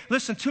you today,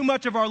 listen, too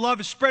much of our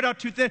love is spread out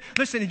too thin.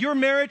 Listen, in your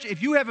marriage,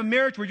 if you have a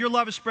marriage where your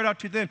love is spread out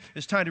too thin,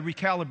 it's time to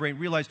recalibrate and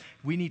realize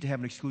we need to have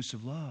an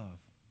exclusive love.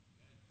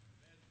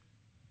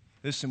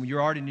 Listen, when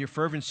you're ardent in your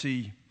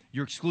fervency,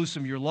 you're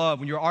exclusive in your love.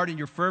 When you're ardent in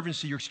your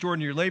fervency, you're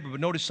extraordinary in your labor.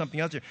 But notice something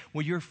else here.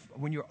 When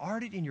you're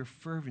ardent in your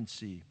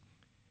fervency,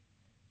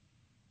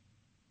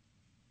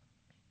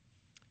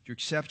 you're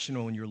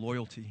exceptional in your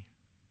loyalty.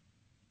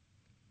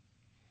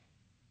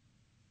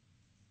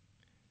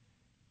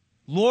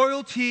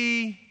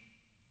 Loyalty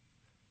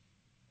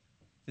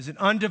is an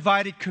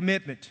undivided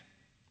commitment.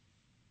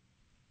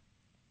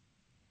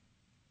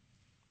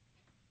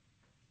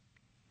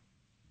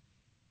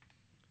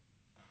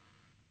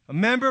 A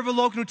member of a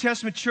local New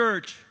Testament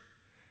church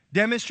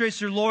demonstrates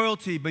their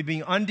loyalty by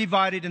being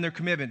undivided in their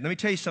commitment. Let me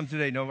tell you something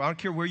today. No, I don't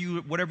care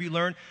whatever you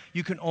learn.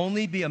 You can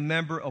only be a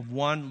member of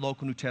one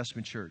local New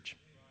Testament church.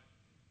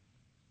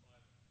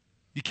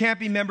 You can't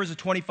be members of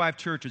 25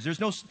 churches.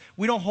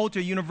 We don't hold to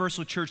a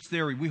universal church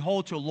theory. We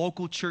hold to a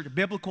local church,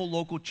 biblical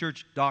local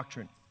church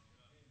doctrine.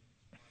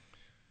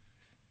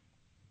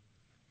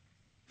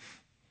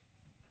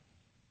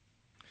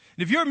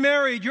 And if you're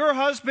married, your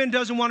husband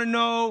doesn't want to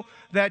know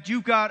that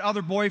you've got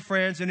other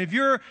boyfriends. And if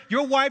your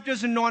wife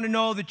doesn't want to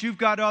know that you've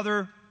got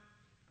other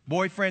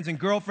boyfriends and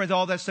girlfriends,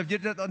 all that stuff,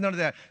 none of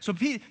that. So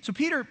Peter,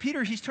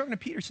 he's talking to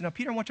Peter. He said, now,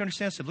 Peter, I want you to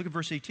understand something. Look at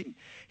verse 18.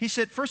 He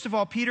said, first of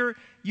all, Peter,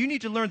 you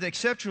need to learn that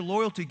exceptional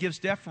loyalty gives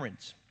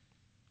deference.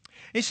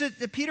 He said,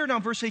 Peter, now,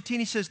 verse 18,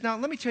 he says, now,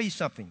 let me tell you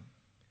something.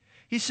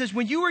 He says,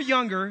 when you were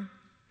younger,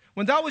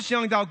 when thou was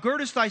young, thou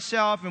girdest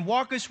thyself and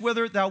walkest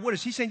whither thou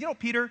wouldest. He's saying,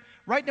 Peter,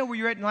 right now where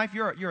you're at in life,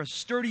 you're a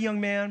sturdy young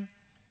man.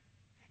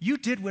 You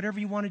did whatever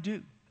you want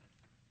to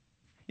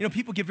do.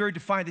 People get very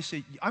defiant. They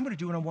say, I'm going to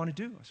do what I want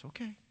to do. I said,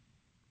 okay.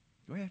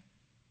 Go ahead.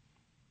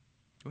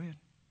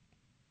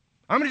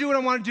 I'm going to do what I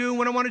want to do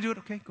when I want to do it.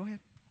 Okay, go ahead.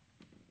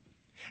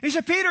 And he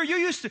said, Peter, you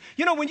used to,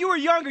 when you were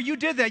younger, you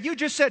did that. You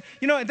just said,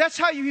 and that's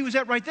how he was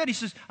at right then. He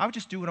says, I would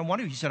just do what I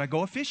want to do. He said, I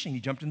go fishing. He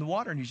jumped in the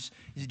water and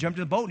he jumped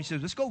in the boat and he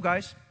said, let's go,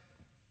 guys.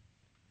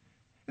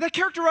 And that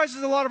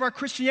characterizes a lot of our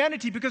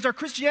Christianity because our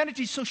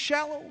Christianity is so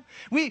shallow.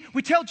 We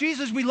tell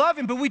Jesus we love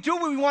him, but we do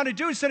what we want to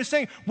do instead of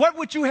saying, what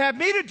would you have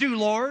me to do,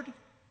 Lord?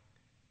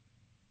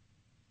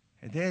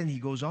 And then he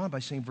goes on by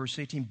saying, verse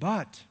 18,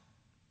 but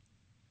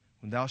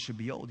when thou shalt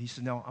be old, he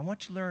says, now I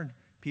want you to learn,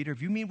 Peter,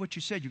 if you mean what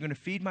you said, you're going to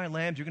feed my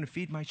lambs, you're going to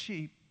feed my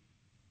sheep.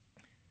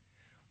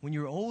 When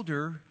you're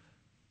older,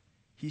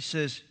 he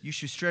says, you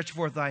should stretch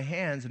forth thy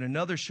hands, and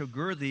another shall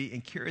gird thee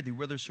and carry thee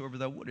whithersoever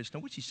thou wouldest.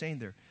 Now what's he saying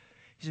there?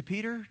 He said,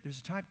 Peter, there's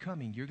a time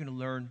coming, you're going to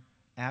learn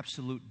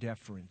absolute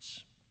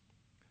deference.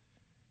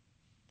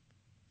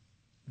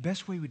 The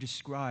best way we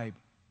describe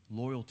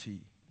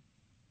loyalty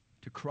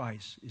to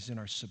Christ is in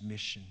our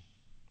submission.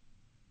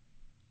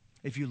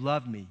 If you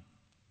love me,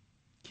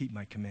 keep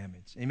my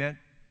commandments. Amen?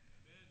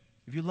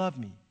 If you love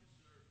me,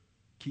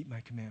 keep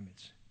my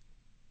commandments.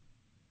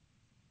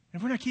 And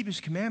if we're not keeping His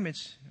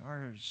commandments,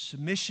 our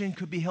submission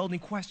could be held in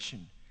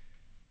question.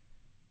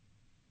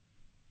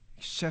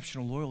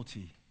 Exceptional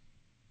loyalty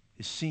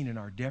is seen in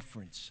our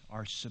deference,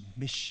 our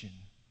submission.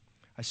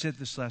 I said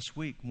this last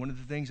week. One of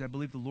the things I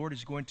believe the Lord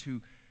is going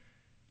to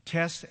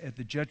test at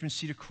the judgment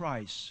seat of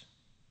Christ,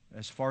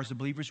 as far as the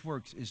believer's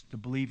works, is the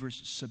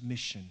believer's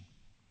submission.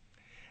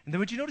 And then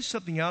would you notice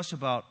something else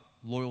about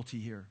loyalty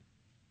here?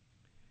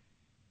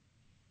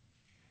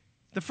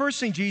 The first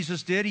thing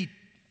Jesus did, He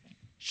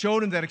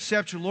showed him that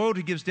exceptional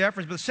loyalty gives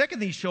deference. But the second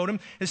thing He showed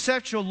him,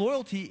 exceptional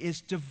loyalty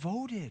is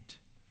devoted.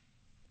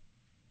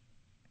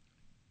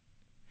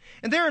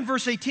 And there in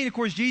verse 18, of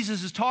course,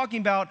 Jesus is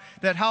talking about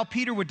that how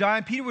Peter would die.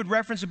 And Peter would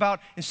reference about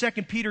in 2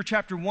 Peter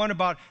chapter 1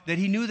 about that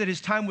he knew that his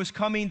time was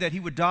coming, that he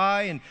would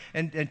die.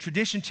 And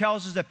tradition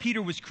tells us that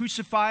Peter was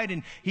crucified.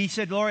 And he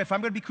said, Lord, if I'm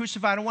going to be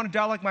crucified, I don't want to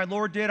die like my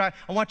Lord did. I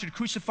want you to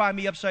crucify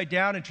me upside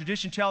down. And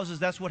tradition tells us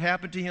that's what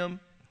happened to him.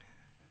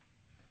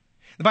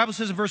 The Bible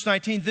says in verse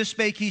 19, this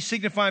spake he,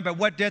 signifying by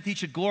what death he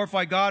should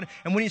glorify God.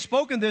 And when he had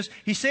spoken this,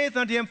 he saith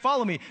unto him,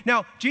 follow me.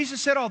 Now,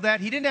 Jesus said all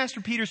that. He didn't ask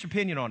for Peter's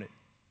opinion on it.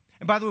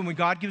 And by the way, when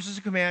God gives us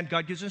a command,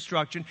 God gives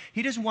instruction,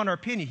 He doesn't want our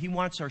opinion. He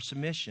wants our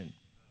submission.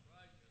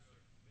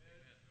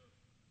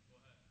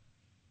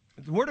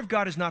 The Word of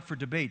God is not for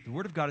debate. The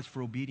Word of God is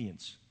for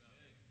obedience.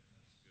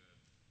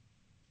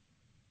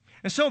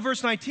 And so in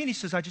verse 19, He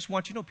says, I just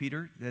want you to know,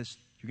 Peter, as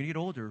you're going to get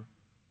older,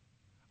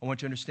 I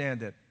want you to understand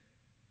that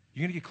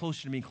you're going to get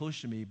closer to me and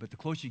closer to me, but the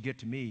closer you get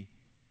to me,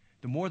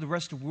 the more the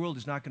rest of the world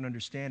is not going to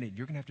understand it.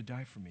 You're going to have to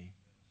die for me.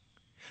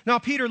 Now,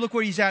 Peter, look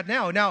where he's at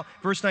now. Now,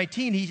 verse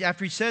 19,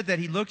 after he said that,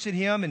 he looks at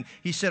him and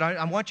he said,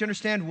 I want you to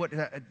understand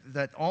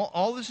that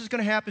all this is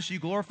going to happen so you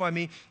glorify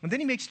me. And then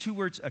he makes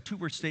a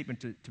two-word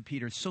statement to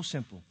Peter. It's so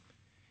simple.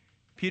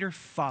 Peter,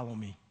 follow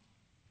me.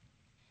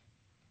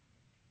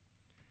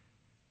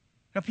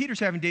 Now, Peter's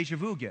having deja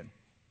vu again.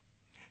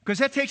 Because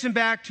that takes him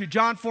back to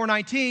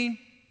Matthew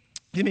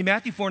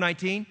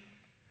 4:19.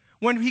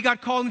 When he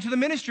got called into the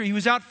ministry, he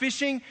was out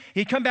fishing.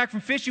 He'd come back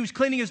from fishing. He was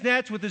cleaning his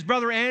nets with his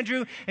brother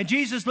Andrew. And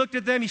Jesus looked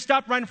at them. He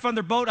stopped right in front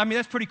of their boat. I mean,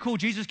 that's pretty cool.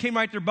 Jesus came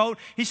right to their boat.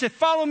 He said,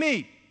 follow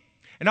me,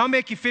 and I'll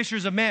make you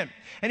fishers of men.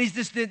 And he's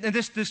this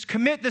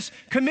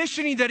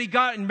commissioning that he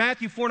got in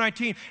Matthew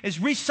 4:19 is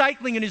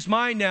recycling in his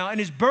mind now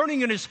and is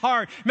burning in his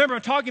heart. Remember,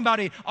 I'm talking about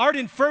an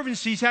ardent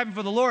fervency he's having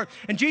for the Lord.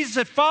 And Jesus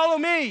said, follow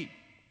me.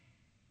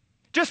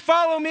 Just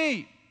follow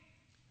me.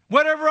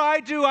 Whatever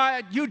I do,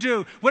 you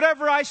do.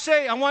 Whatever I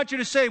say, I want you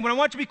to say. When I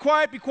want you to be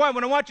quiet, be quiet.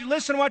 When I want you to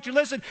listen, I want you to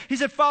listen. He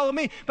said, follow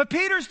me. But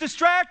Peter's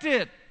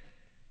distracted,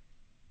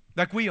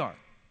 like we are.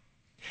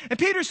 And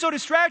Peter's so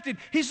distracted,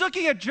 he's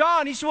looking at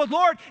John. He said, well,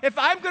 Lord, if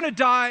I'm going to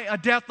die a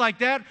death like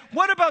that,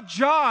 what about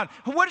John?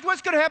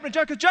 What's going to happen to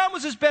John? Because John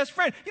was his best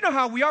friend. You know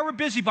how we are. We're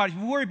busybodies.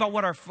 We worry about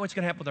what's going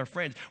to happen with our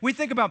friends. We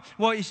think about,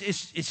 well, is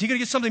he going to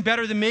get something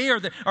better than me?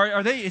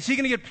 Is he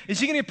going to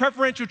get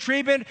preferential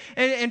treatment?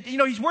 And you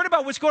know, he's worried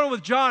about what's going on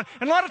with John.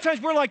 And a lot of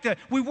times we're like that.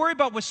 We worry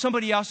about what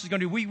somebody else is going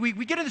to do.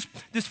 We get in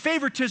this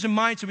favoritism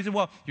mindset. We say,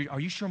 well, are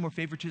you sure more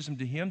favoritism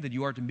to him than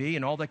you are to me?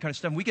 And all that kind of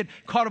stuff. And we get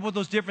caught up with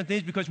those different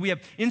things because we have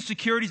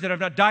insecurities that have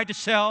not died to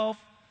self.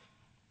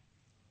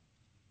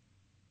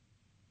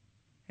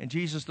 And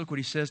Jesus, look what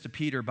he says to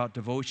Peter about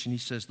devotion. He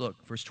says, look,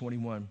 verse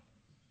 21.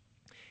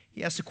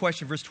 He asks the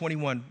question, verse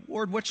 21,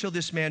 Lord, what shall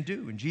this man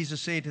do? And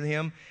Jesus said to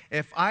him,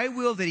 if I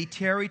will that he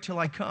tarry till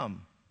I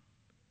come,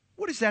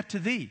 what is that to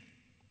thee?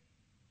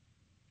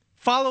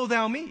 Follow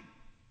thou me.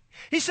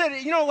 He said,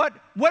 you know what?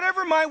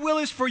 Whatever my will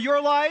is for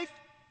your life,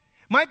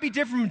 might be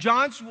different from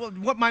John's,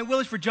 what my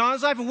will is for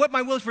John's life, and what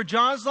my will is for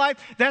John's life.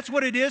 That's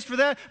what it is for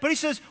that. But he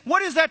says,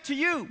 what is that to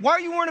you? Why are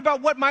you worrying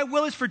about what my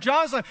will is for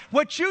John's life?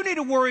 What you need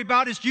to worry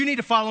about is you need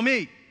to follow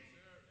me.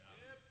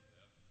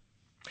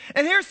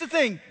 And here's the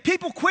thing.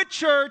 People quit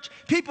church.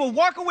 People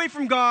walk away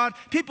from God.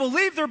 People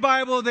leave their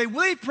Bible. They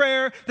leave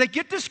prayer. They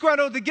get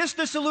disgruntled. They get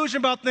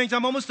disillusioned about things.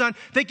 I'm almost done.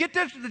 They get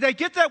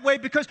that way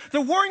because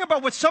they're worrying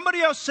about what somebody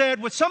else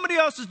said, what somebody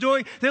else is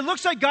doing. It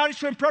looks like God is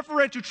showing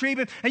preferential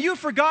treatment. And you've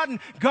forgotten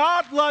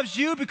God loves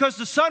you because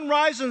the sun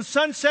rises and the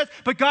sun sets,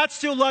 but God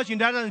still loves you.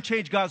 And that doesn't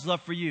change God's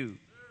love for you.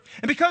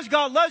 And because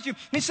God loves you,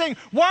 He's saying,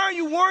 why are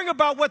you worrying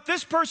about what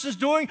this person's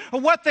doing or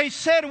what they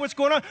said and what's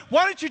going on?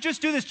 Why don't you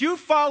just do this? You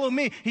follow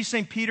me. He's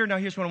saying, Peter, now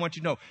here's what I want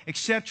you to know.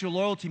 Accept your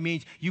loyalty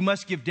means you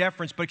must give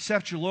deference, but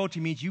accept your loyalty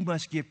means you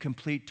must give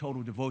complete,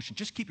 total devotion.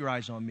 Just keep your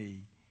eyes on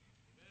me.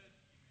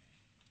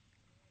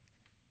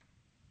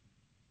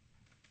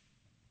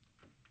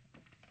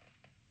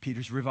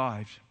 Peter's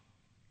revived.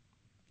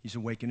 He's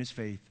awakened his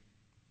faith.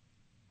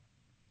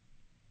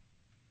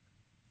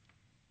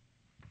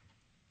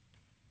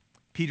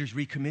 Peter's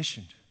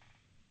recommissioned.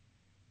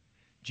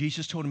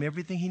 Jesus told him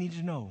everything he needed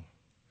to know.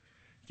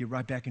 Get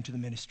right back into the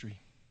ministry.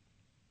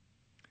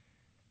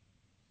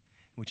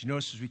 What you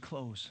notice as we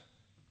close,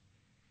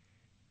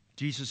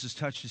 Jesus has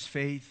touched his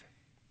faith.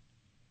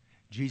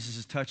 Jesus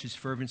has touched his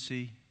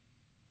fervency.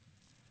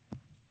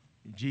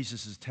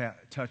 Jesus has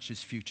touched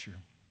his future.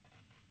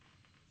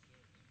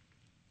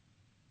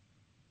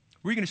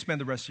 Where are you going to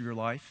spend the rest of your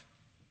life?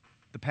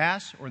 The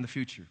past or in the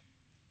future?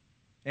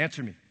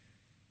 Answer me.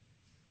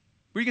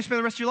 Where are you going to spend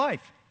the rest of your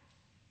life?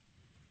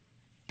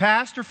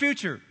 Past or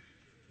future?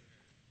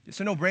 It's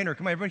a no-brainer.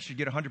 Come on, everybody should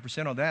get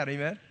 100% on that.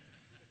 Amen?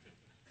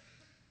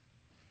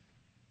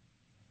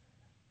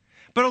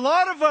 But a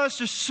lot of us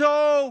are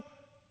so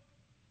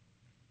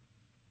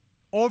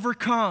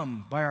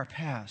overcome by our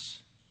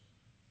past.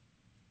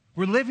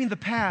 We're living the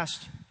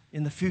past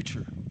in the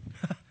future.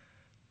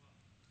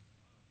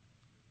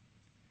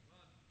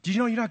 Did you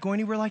know you're not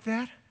going anywhere like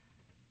that?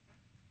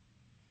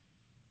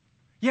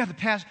 Yeah, the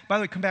past. By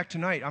the way, come back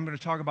tonight. I'm going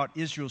to talk about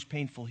Israel's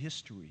painful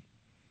history.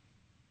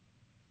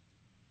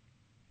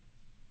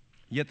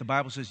 Yet the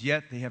Bible says,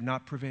 yet they have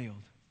not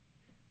prevailed.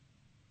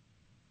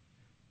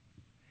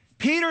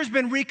 Peter's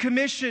been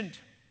recommissioned.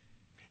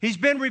 He's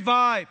been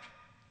revived.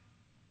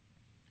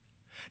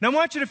 Now I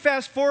want you to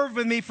fast forward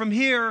with me from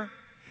here.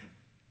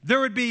 There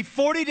would be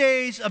 40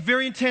 days of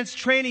very intense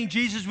training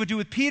Jesus would do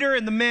with Peter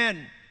and the men.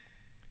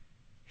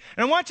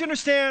 And I want you to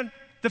understand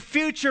the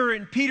future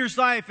in Peter's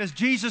life as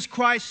Jesus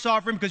Christ saw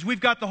for him, because we've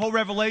got the whole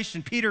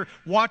revelation. Peter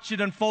watched it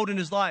unfold in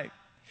his life.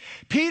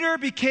 Peter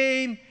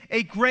became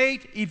a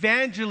great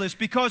evangelist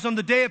because on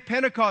the day of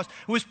Pentecost,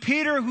 it was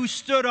Peter who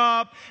stood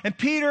up and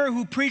Peter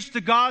who preached the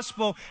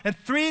gospel, and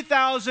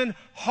 3,000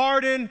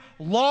 hardened,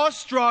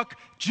 law-struck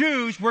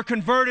Jews were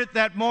converted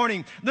that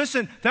morning.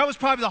 Listen, that was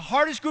probably the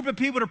hardest group of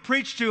people to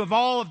preach to of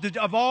all of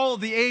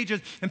the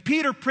ages. And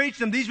Peter preached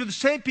them. These were the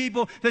same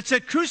people that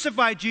said,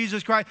 crucify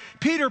Jesus Christ.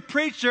 Peter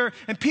preached her,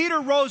 and Peter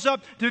rose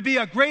up to be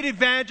a great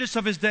evangelist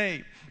of his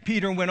day.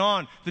 Peter went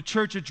on. The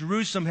church of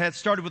Jerusalem had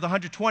started with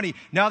 120.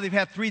 Now they've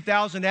had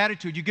 3,000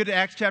 attitude. You get to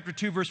Acts chapter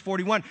 2, verse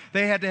 41.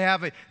 They had to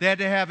have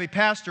a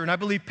pastor. And I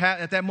believe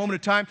at that moment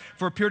of time,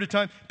 for a period of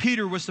time,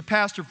 Peter was the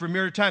pastor for a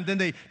period of time. Then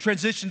they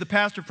transitioned the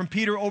pastor from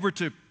Peter over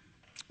to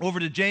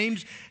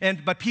James,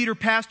 but Peter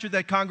pastored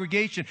that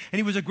congregation, and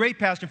he was a great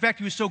pastor. In fact,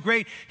 he was so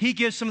great, he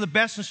gives some of the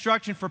best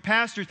instruction for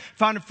pastors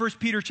found in 1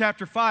 Peter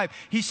chapter 5.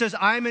 He says,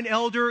 I'm an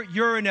elder,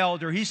 you're an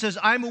elder. He says,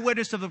 I'm a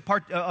witness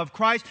of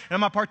Christ, and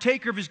I'm a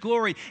partaker of his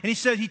glory. And he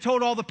said, he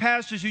told all the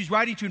pastors he's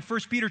writing to in 1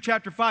 Peter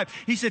chapter 5,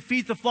 he said,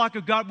 feed the flock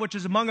of God which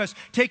is among us,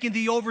 taking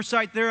the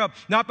oversight thereof,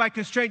 not by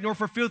constraint nor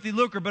for filthy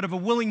lucre, but of a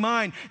willing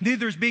mind,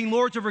 neither as being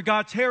lords over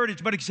God's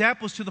heritage, but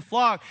examples to the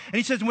flock. And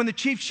he says, when the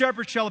chief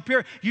shepherd shall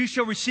appear, you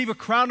shall receive a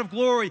crown of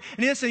glory. And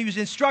in this, he was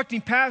instructing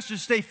pastors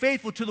to stay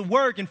faithful to the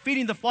work and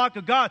feeding the flock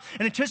of God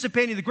and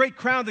anticipating the great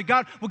crown that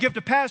God will give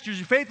to pastors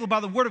who are faithful by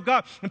the word of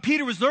God. And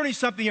Peter was learning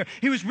something here.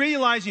 He was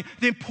realizing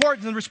the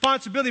importance and the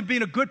responsibility of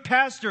being a good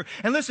pastor.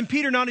 And listen,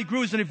 Peter not only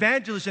grew as an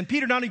evangelist, and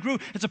Peter not only grew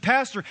as a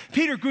pastor,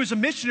 Peter grew as a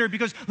missionary,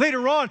 because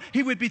later on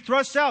he would be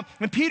thrust out,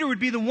 and Peter would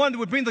be the one that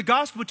would bring the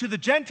gospel to the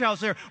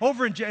Gentiles there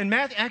over in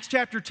Acts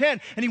chapter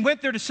 10. And he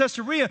went there to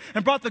Caesarea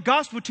and brought the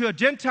gospel to a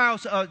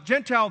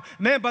Gentile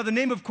man by the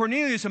name of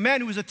Cornelius, a man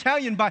who was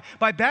Italian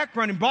by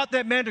background, and brought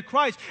that man to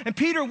Christ. And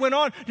Peter went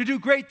on to do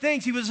great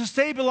things. He was a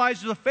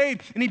stabilizer of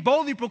faith, and he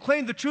boldly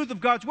proclaimed the truth of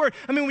God's word.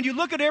 I mean, when you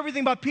look at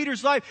everything about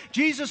Peter's life,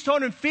 Jesus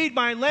told him, feed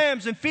my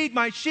lambs and feed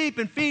my sheep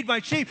and feed my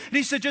sheep. And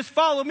he said, just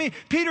follow me.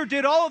 Peter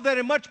did all of that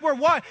and much more.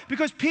 Why?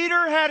 Because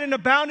Peter had an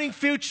abounding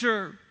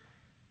future.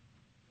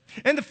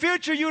 And the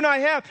future you and I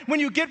have, when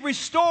you get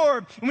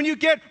restored, when you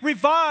get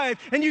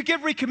revived, and you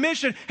get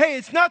recommissioned, hey,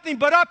 it's nothing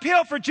but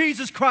uphill for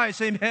Jesus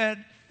Christ.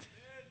 Amen.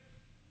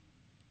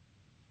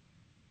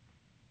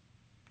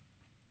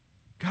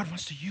 God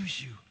wants to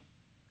use you.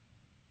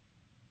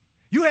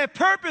 You have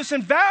purpose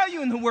and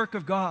value in the work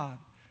of God.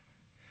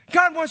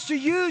 God wants to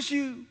use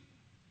you.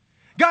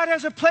 God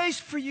has a place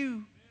for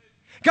you.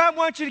 God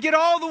wants you to get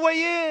all the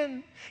way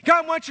in.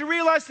 God wants you to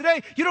realize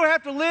today you don't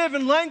have to live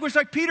in language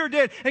like Peter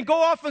did and go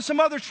off on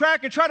some other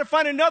track and try to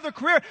find another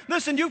career.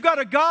 Listen, you've got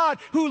a God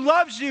who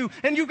loves you,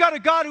 and you've got a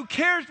God who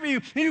cares for you,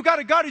 and you've got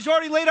a God who's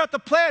already laid out the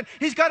plan.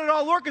 He's got it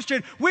all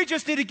orchestrated. We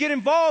just need to get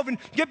involved and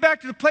get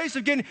back to the place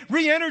of getting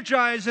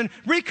re-energized and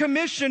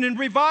recommissioned and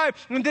revived,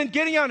 and then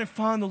getting out and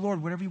following the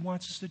Lord, whatever He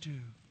wants us to do.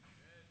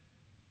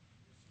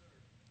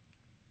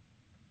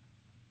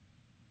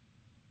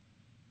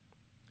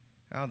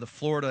 Out of the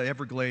Florida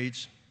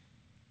Everglades,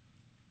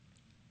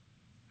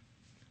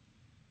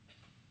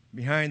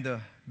 behind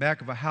the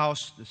back of a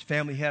house this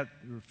family had,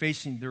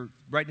 they're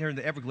right near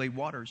the Everglade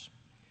waters.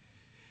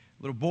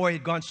 A little boy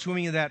had gone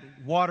swimming in that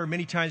water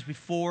many times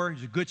before. He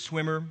was a good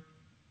swimmer.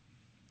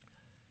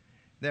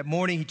 That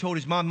morning he told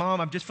his mom,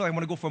 I just feel like I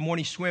want to go for a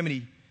morning swim. And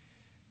he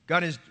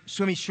got his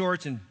swimming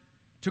shorts and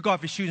took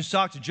off his shoes and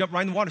socks and jumped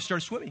right in the water and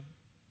started swimming.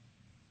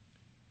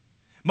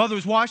 Mother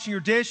was washing her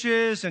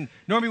dishes and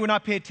normally would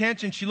not pay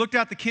attention. She looked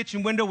out the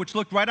kitchen window, which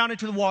looked right out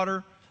into the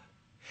water.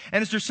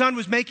 And as her son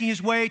was making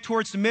his way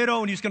towards the middle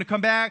and he was going to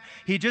come back,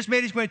 he just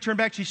made his way to turn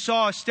back. She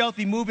saw a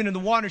stealthy movement in the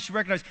water. She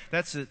recognized,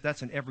 that's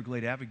an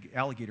Everglade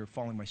alligator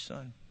following my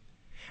son.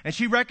 And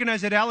she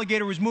recognized that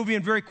alligator was moving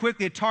in very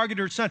quickly. It targeted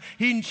her son.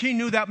 She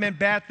knew that meant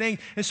bad things.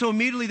 And so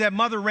immediately that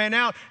mother ran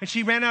out, and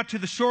she ran out to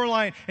the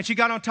shoreline, and she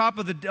got on top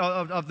of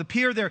the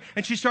pier there,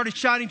 and she started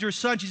shouting to her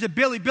son. She said,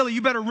 Billy,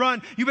 you better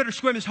run. You better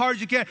swim as hard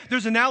as you can.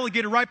 There's an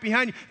alligator right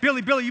behind you.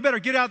 Billy, you better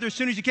get out there as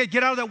soon as you can.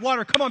 Get out of that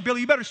water. Come on,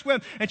 Billy, you better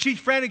swim. And she's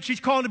frantic. She's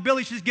calling to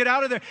Billy. She says, get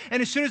out of there.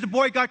 And as soon as the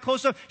boy got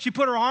close up, she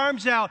put her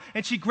arms out,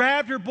 and she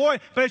grabbed her boy.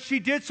 But as she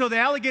did so, the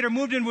alligator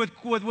moved in with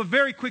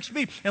very quick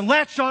speed and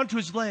latched onto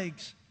his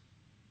legs.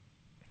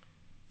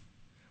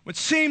 What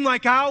seemed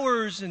like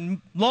hours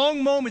and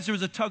long moments, there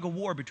was a tug of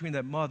war between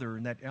that mother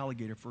and that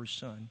alligator for her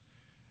son.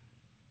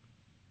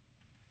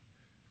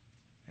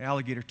 The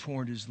alligator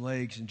tore his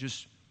legs and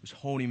just was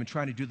holding him and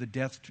trying to do the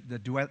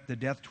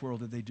death twirl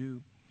that they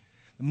do.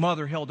 The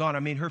mother held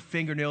on. Her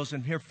fingernails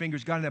and her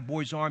fingers got in that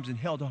boy's arms and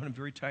held on him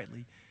very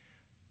tightly.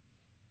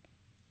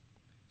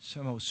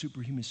 Somehow with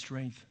superhuman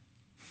strength.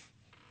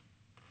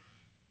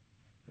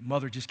 The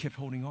mother just kept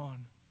holding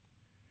on.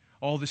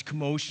 All this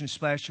commotion,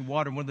 splashing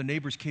water. And one of the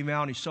neighbors came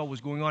out and he saw what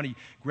was going on. He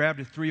grabbed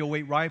a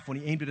 .308 rifle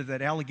and he aimed it at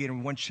that alligator. And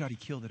in one shot, he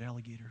killed that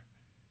alligator.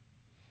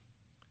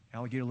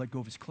 Alligator let go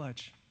of his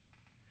clutch.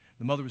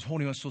 The mother was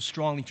holding on so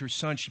strongly to her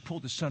son, she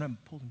pulled the son up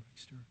and pulled him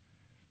next to her.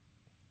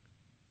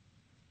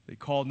 They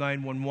called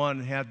 911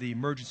 and had the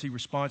emergency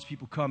response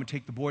people come and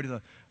take the boy to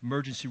the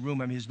emergency room.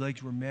 His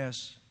legs were a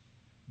mess.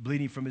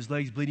 Bleeding from his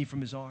legs, bleeding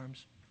from his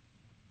arms.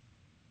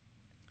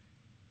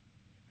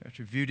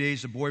 After a few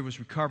days, the boy was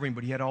recovering,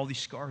 but he had all these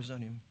scars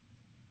on him.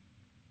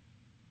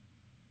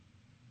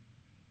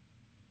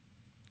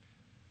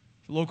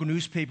 The local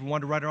newspaper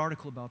wanted to write an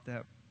article about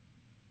that.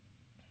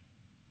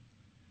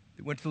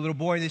 They went to the little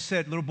boy and they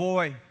said, little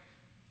boy,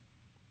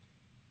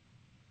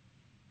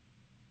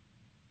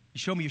 you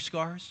show me your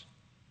scars?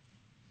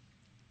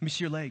 Let me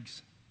see your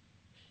legs.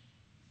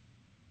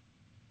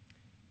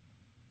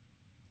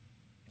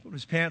 He put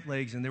his pant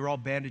legs and they were all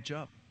bandaged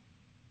up.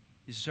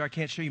 He said, sir, I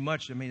can't show you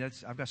much.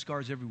 I've got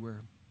scars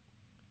everywhere.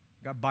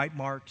 I've got bite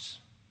marks,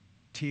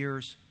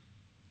 tears,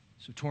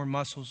 some torn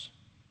muscles.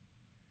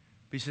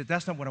 But he said,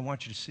 that's not what I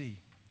want you to see.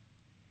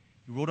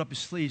 He rolled up his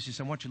sleeves. He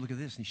said, I want you to look at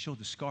this. And he showed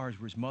the scars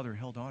where his mother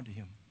held on to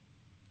him.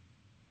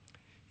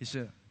 He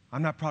said,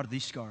 I'm not proud of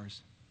these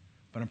scars,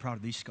 but I'm proud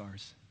of these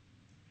scars.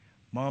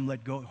 Mom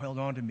held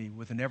on to me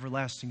with an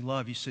everlasting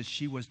love. He says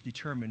she was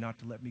determined not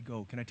to let me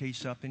go. Can I tell you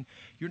something?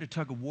 You're in a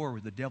tug of war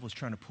where the devil's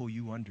trying to pull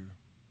you under.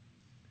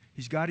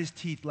 He's got his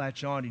teeth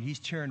latched on, and he's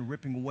tearing,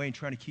 ripping away, and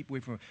trying to keep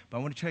away from him. But I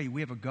want to tell you, we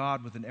have a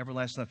God with an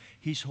everlasting love.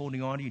 He's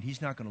holding on to you, and he's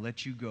not going to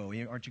let you go.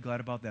 Aren't you glad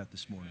about that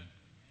this morning?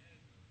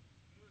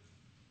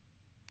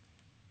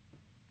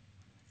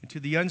 And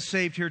to the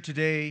unsaved here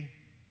today,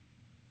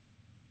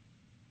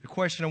 the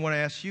question I want to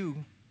ask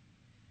you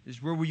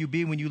is, where will you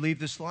be when you leave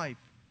this life?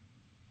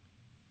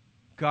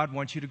 God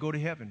wants you to go to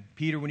heaven.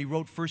 Peter, when he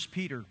wrote 1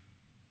 Peter,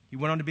 he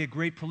went on to be a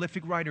great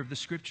prolific writer of the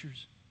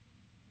Scriptures.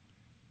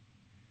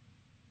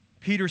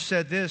 Peter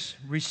said this,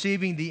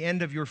 receiving the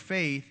end of your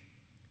faith,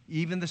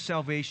 even the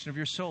salvation of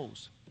your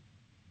souls.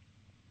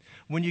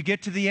 When you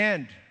get to the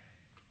end,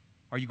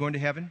 are you going to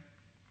heaven?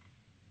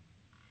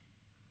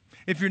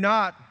 If you're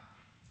not,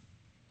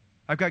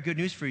 I've got good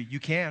news for you. You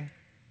can.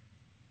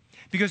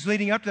 Because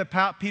leading up to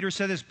that, Peter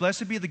said this,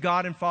 blessed be the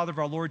God and Father of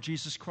our Lord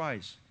Jesus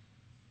Christ,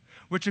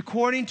 which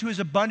according to his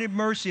abundant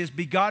mercy has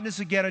begotten us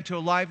again unto a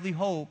lively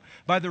hope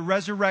by the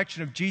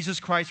resurrection of Jesus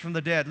Christ from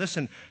the dead.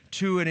 Listen,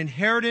 to an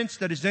inheritance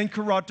that is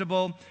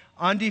incorruptible,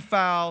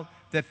 undefiled,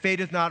 that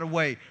fadeth not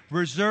away,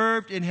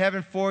 reserved in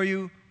heaven for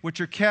you,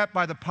 which are kept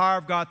by the power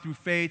of God through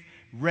faith,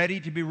 ready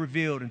to be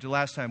revealed until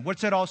last time.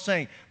 What's that all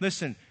saying?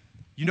 Listen,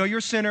 you know you're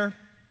a sinner.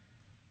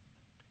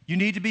 You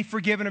need to be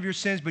forgiven of your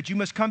sins, but you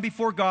must come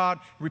before God,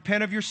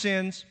 repent of your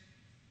sins.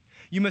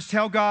 You must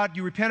tell God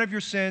you repent of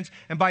your sins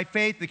and by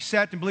faith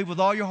accept and believe with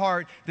all your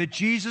heart that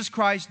Jesus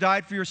Christ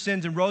died for your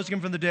sins and rose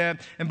again from the dead.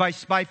 And by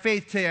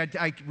faith say,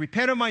 I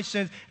repent of my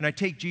sins and I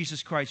take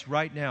Jesus Christ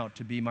right now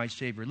to be my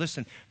Savior.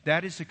 Listen,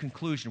 that is the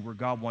conclusion where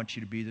God wants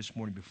you to be this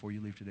morning before you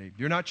leave today. If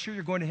you're not sure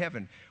you're going to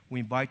heaven, we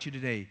invite you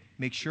today.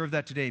 Make sure of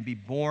that today and be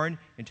born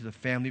into the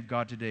family of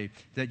God today,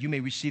 that you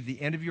may receive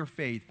the end of your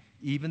faith,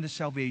 even the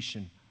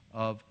salvation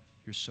of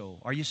your soul.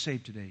 Are you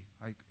saved today?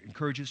 I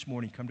encourage you this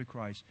morning, come to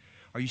Christ.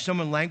 Are you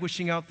someone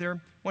languishing out there?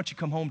 Why don't you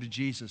come home to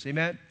Jesus?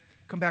 Amen?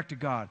 Come back to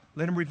God.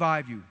 Let him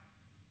revive you.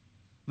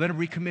 Let him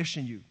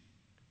recommission you.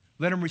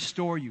 Let him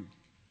restore you.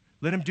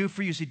 Let him do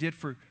for you as he did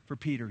for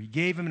Peter. He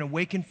gave him an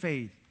awakened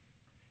faith,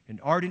 an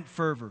ardent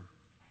fervor.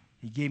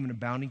 He gave him an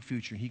abounding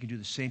future. He can do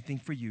the same thing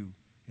for you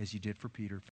as he did for Peter.